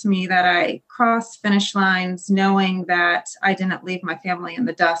important to me that I cross finish lines knowing that I didn't leave my family in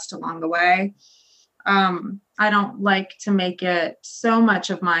the dust along the way. I don't like to make it so much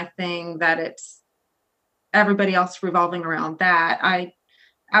of my thing that it's everybody else revolving around that. I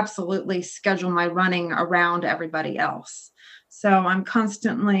absolutely schedule my running around everybody else. So I'm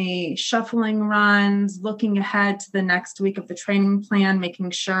constantly shuffling runs, looking ahead to the next week of the training plan,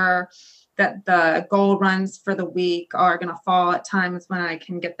 making sure that the goal runs for the week are going to fall at times when I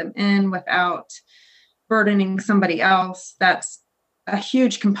can get them in without burdening somebody else. That's a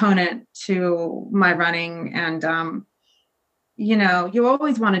huge component to my running. And, you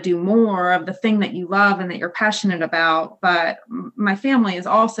always want to do more of the thing that you love and that you're passionate about. But my family is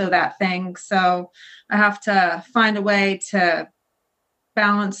also that thing. So I have to find a way to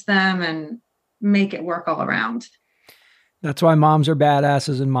balance them and make it work all around. That's why moms are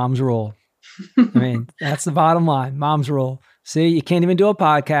badasses and moms rule. I mean, that's the bottom line. Moms rule. See, you can't even do a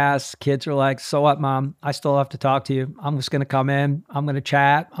podcast. Kids are like, so what, mom? I still have to talk to you. I'm just going to come in. I'm going to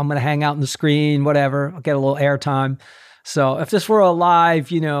chat. I'm going to hang out on the screen, whatever. I'll get a little airtime. So if this were a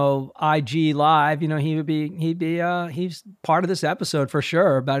live, IG live, he's part of this episode for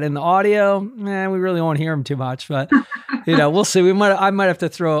sure. But in the audio, we really won't hear him too much. But we'll see. I might have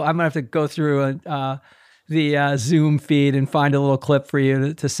to go through the Zoom feed and find a little clip for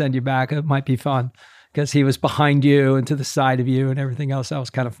you to send you back. It might be fun because he was behind you and to the side of you and everything else. That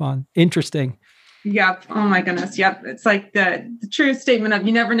was kind of fun. Interesting. Yep. Oh my goodness. Yep. It's like the true statement of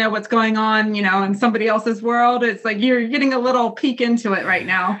you never know what's going on, in somebody else's world. It's like you're getting a little peek into it right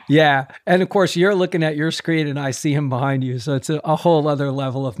now. Yeah. And of course you're looking at your screen and I see him behind you. So it's a whole other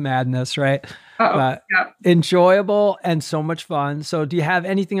level of madness, right? Yep. Enjoyable and so much fun. So do you have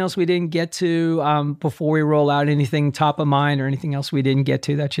anything else we didn't get to before we roll out? Anything top of mind or anything else we didn't get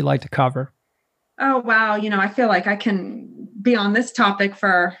to that you'd like to cover? Oh, wow. I feel like I can be on this topic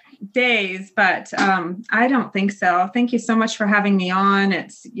for days, but I don't think so. Thank you so much for having me on.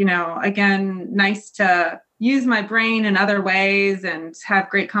 It's, again, nice to use my brain in other ways and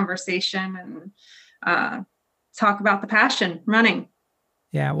have great conversation and talk about the passion, running.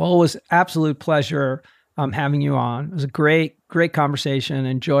 Yeah, well, it was absolute pleasure having you on. It was a great conversation.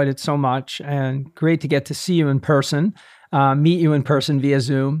 Enjoyed it so much and great to get to see you in person. Meet you in person via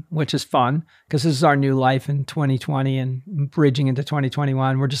Zoom, which is fun because this is our new life in 2020 and bridging into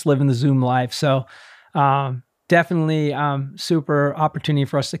 2021. We're just living the Zoom life. So definitely super opportunity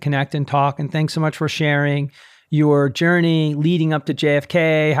for us to connect and talk. And thanks so much for sharing your journey leading up to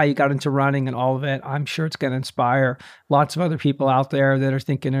JFK, how you got into running and all of it. I'm sure it's going to inspire lots of other people out there that are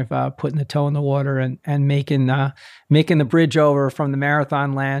thinking of putting the toe in the water and making the bridge over from the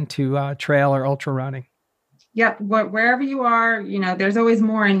marathon land to trail or ultra running. Yep. Wherever you are, there's always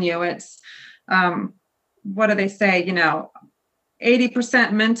more in you. It's, what do they say?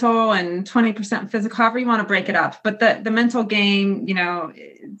 80% mental and 20% physical, however you want to break it up. But the mental game,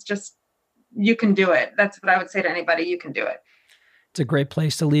 it's just, you can do it. That's what I would say to anybody. You can do it. It's a great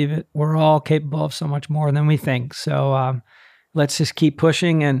place to leave it. We're all capable of so much more than we think. So let's just keep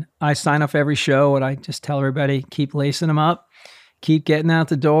pushing. And I sign off every show and I just tell everybody, keep lacing them up, keep getting out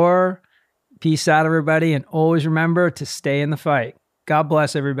the door. Peace out, everybody. And always remember to stay in the fight. God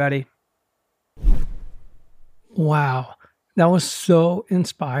bless everybody. Wow. That was so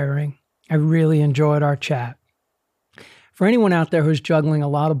inspiring. I really enjoyed our chat. For anyone out there who's juggling a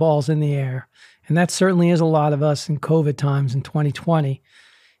lot of balls in the air, and that certainly is a lot of us in COVID times in 2020,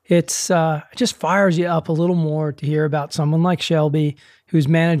 it just fires you up a little more to hear about someone like Shelby who's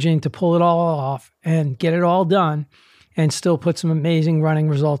managing to pull it all off and get it all done and still put some amazing running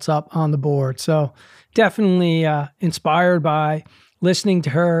results up on the board. So definitely inspired by listening to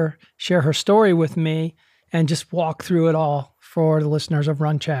her share her story with me and just walk through it all for the listeners of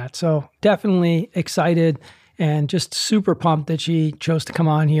Run Chat. So definitely excited and just super pumped that she chose to come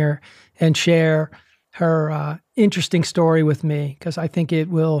on here and share her interesting story with me, because I think it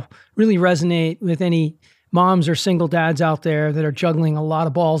will really resonate with any moms or single dads out there that are juggling a lot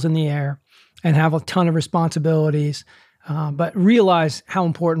of balls in the air and have a ton of responsibilities, but realize how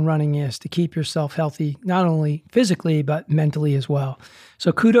important running is to keep yourself healthy, not only physically, but mentally as well.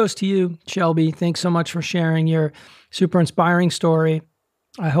 So kudos to you, Shelby. Thanks so much for sharing your super inspiring story.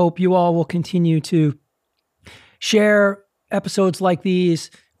 I hope you all will continue to share episodes like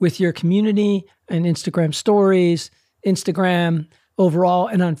these with your community and Instagram stories, Instagram overall,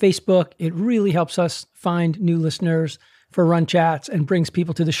 and on Facebook. It really helps us find new listeners for Run Chats and brings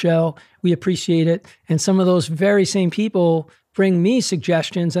people to the show. We appreciate it. And some of those very same people bring me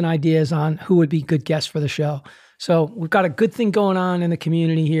suggestions and ideas on who would be good guests for the show. So we've got a good thing going on in the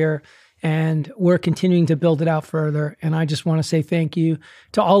community here, and we're continuing to build it out further. And I just want to say thank you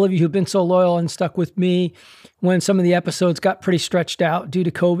to all of you who've been so loyal and stuck with me when some of the episodes got pretty stretched out due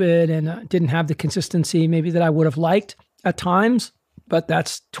to COVID and didn't have the consistency maybe that I would have liked at times, but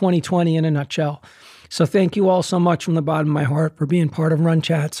that's 2020 in a nutshell. So thank you all so much from the bottom of my heart for being part of Run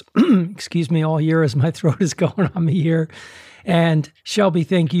Chats. Excuse me, all year as my throat is going on me here. And Shelby,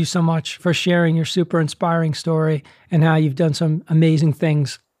 thank you so much for sharing your super inspiring story and how you've done some amazing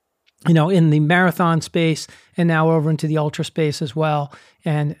things, in the marathon space and now over into the ultra space as well.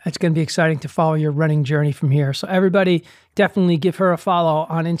 And it's going to be exciting to follow your running journey from here. So everybody definitely give her a follow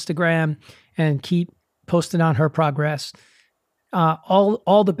on Instagram and keep posting on her progress.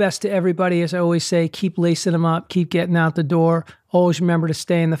 All the best to everybody. As I always say, keep lacing them up, keep getting out the door. Always remember to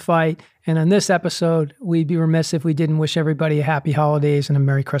stay in the fight. And on this episode, we'd be remiss if we didn't wish everybody a happy holidays and a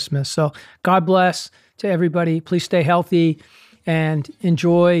Merry Christmas. So God bless to everybody. Please stay healthy and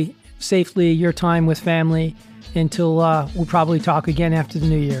enjoy safely your time with family until we'll probably talk again after the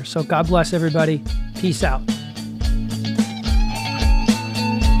new year. So God bless everybody. Peace out.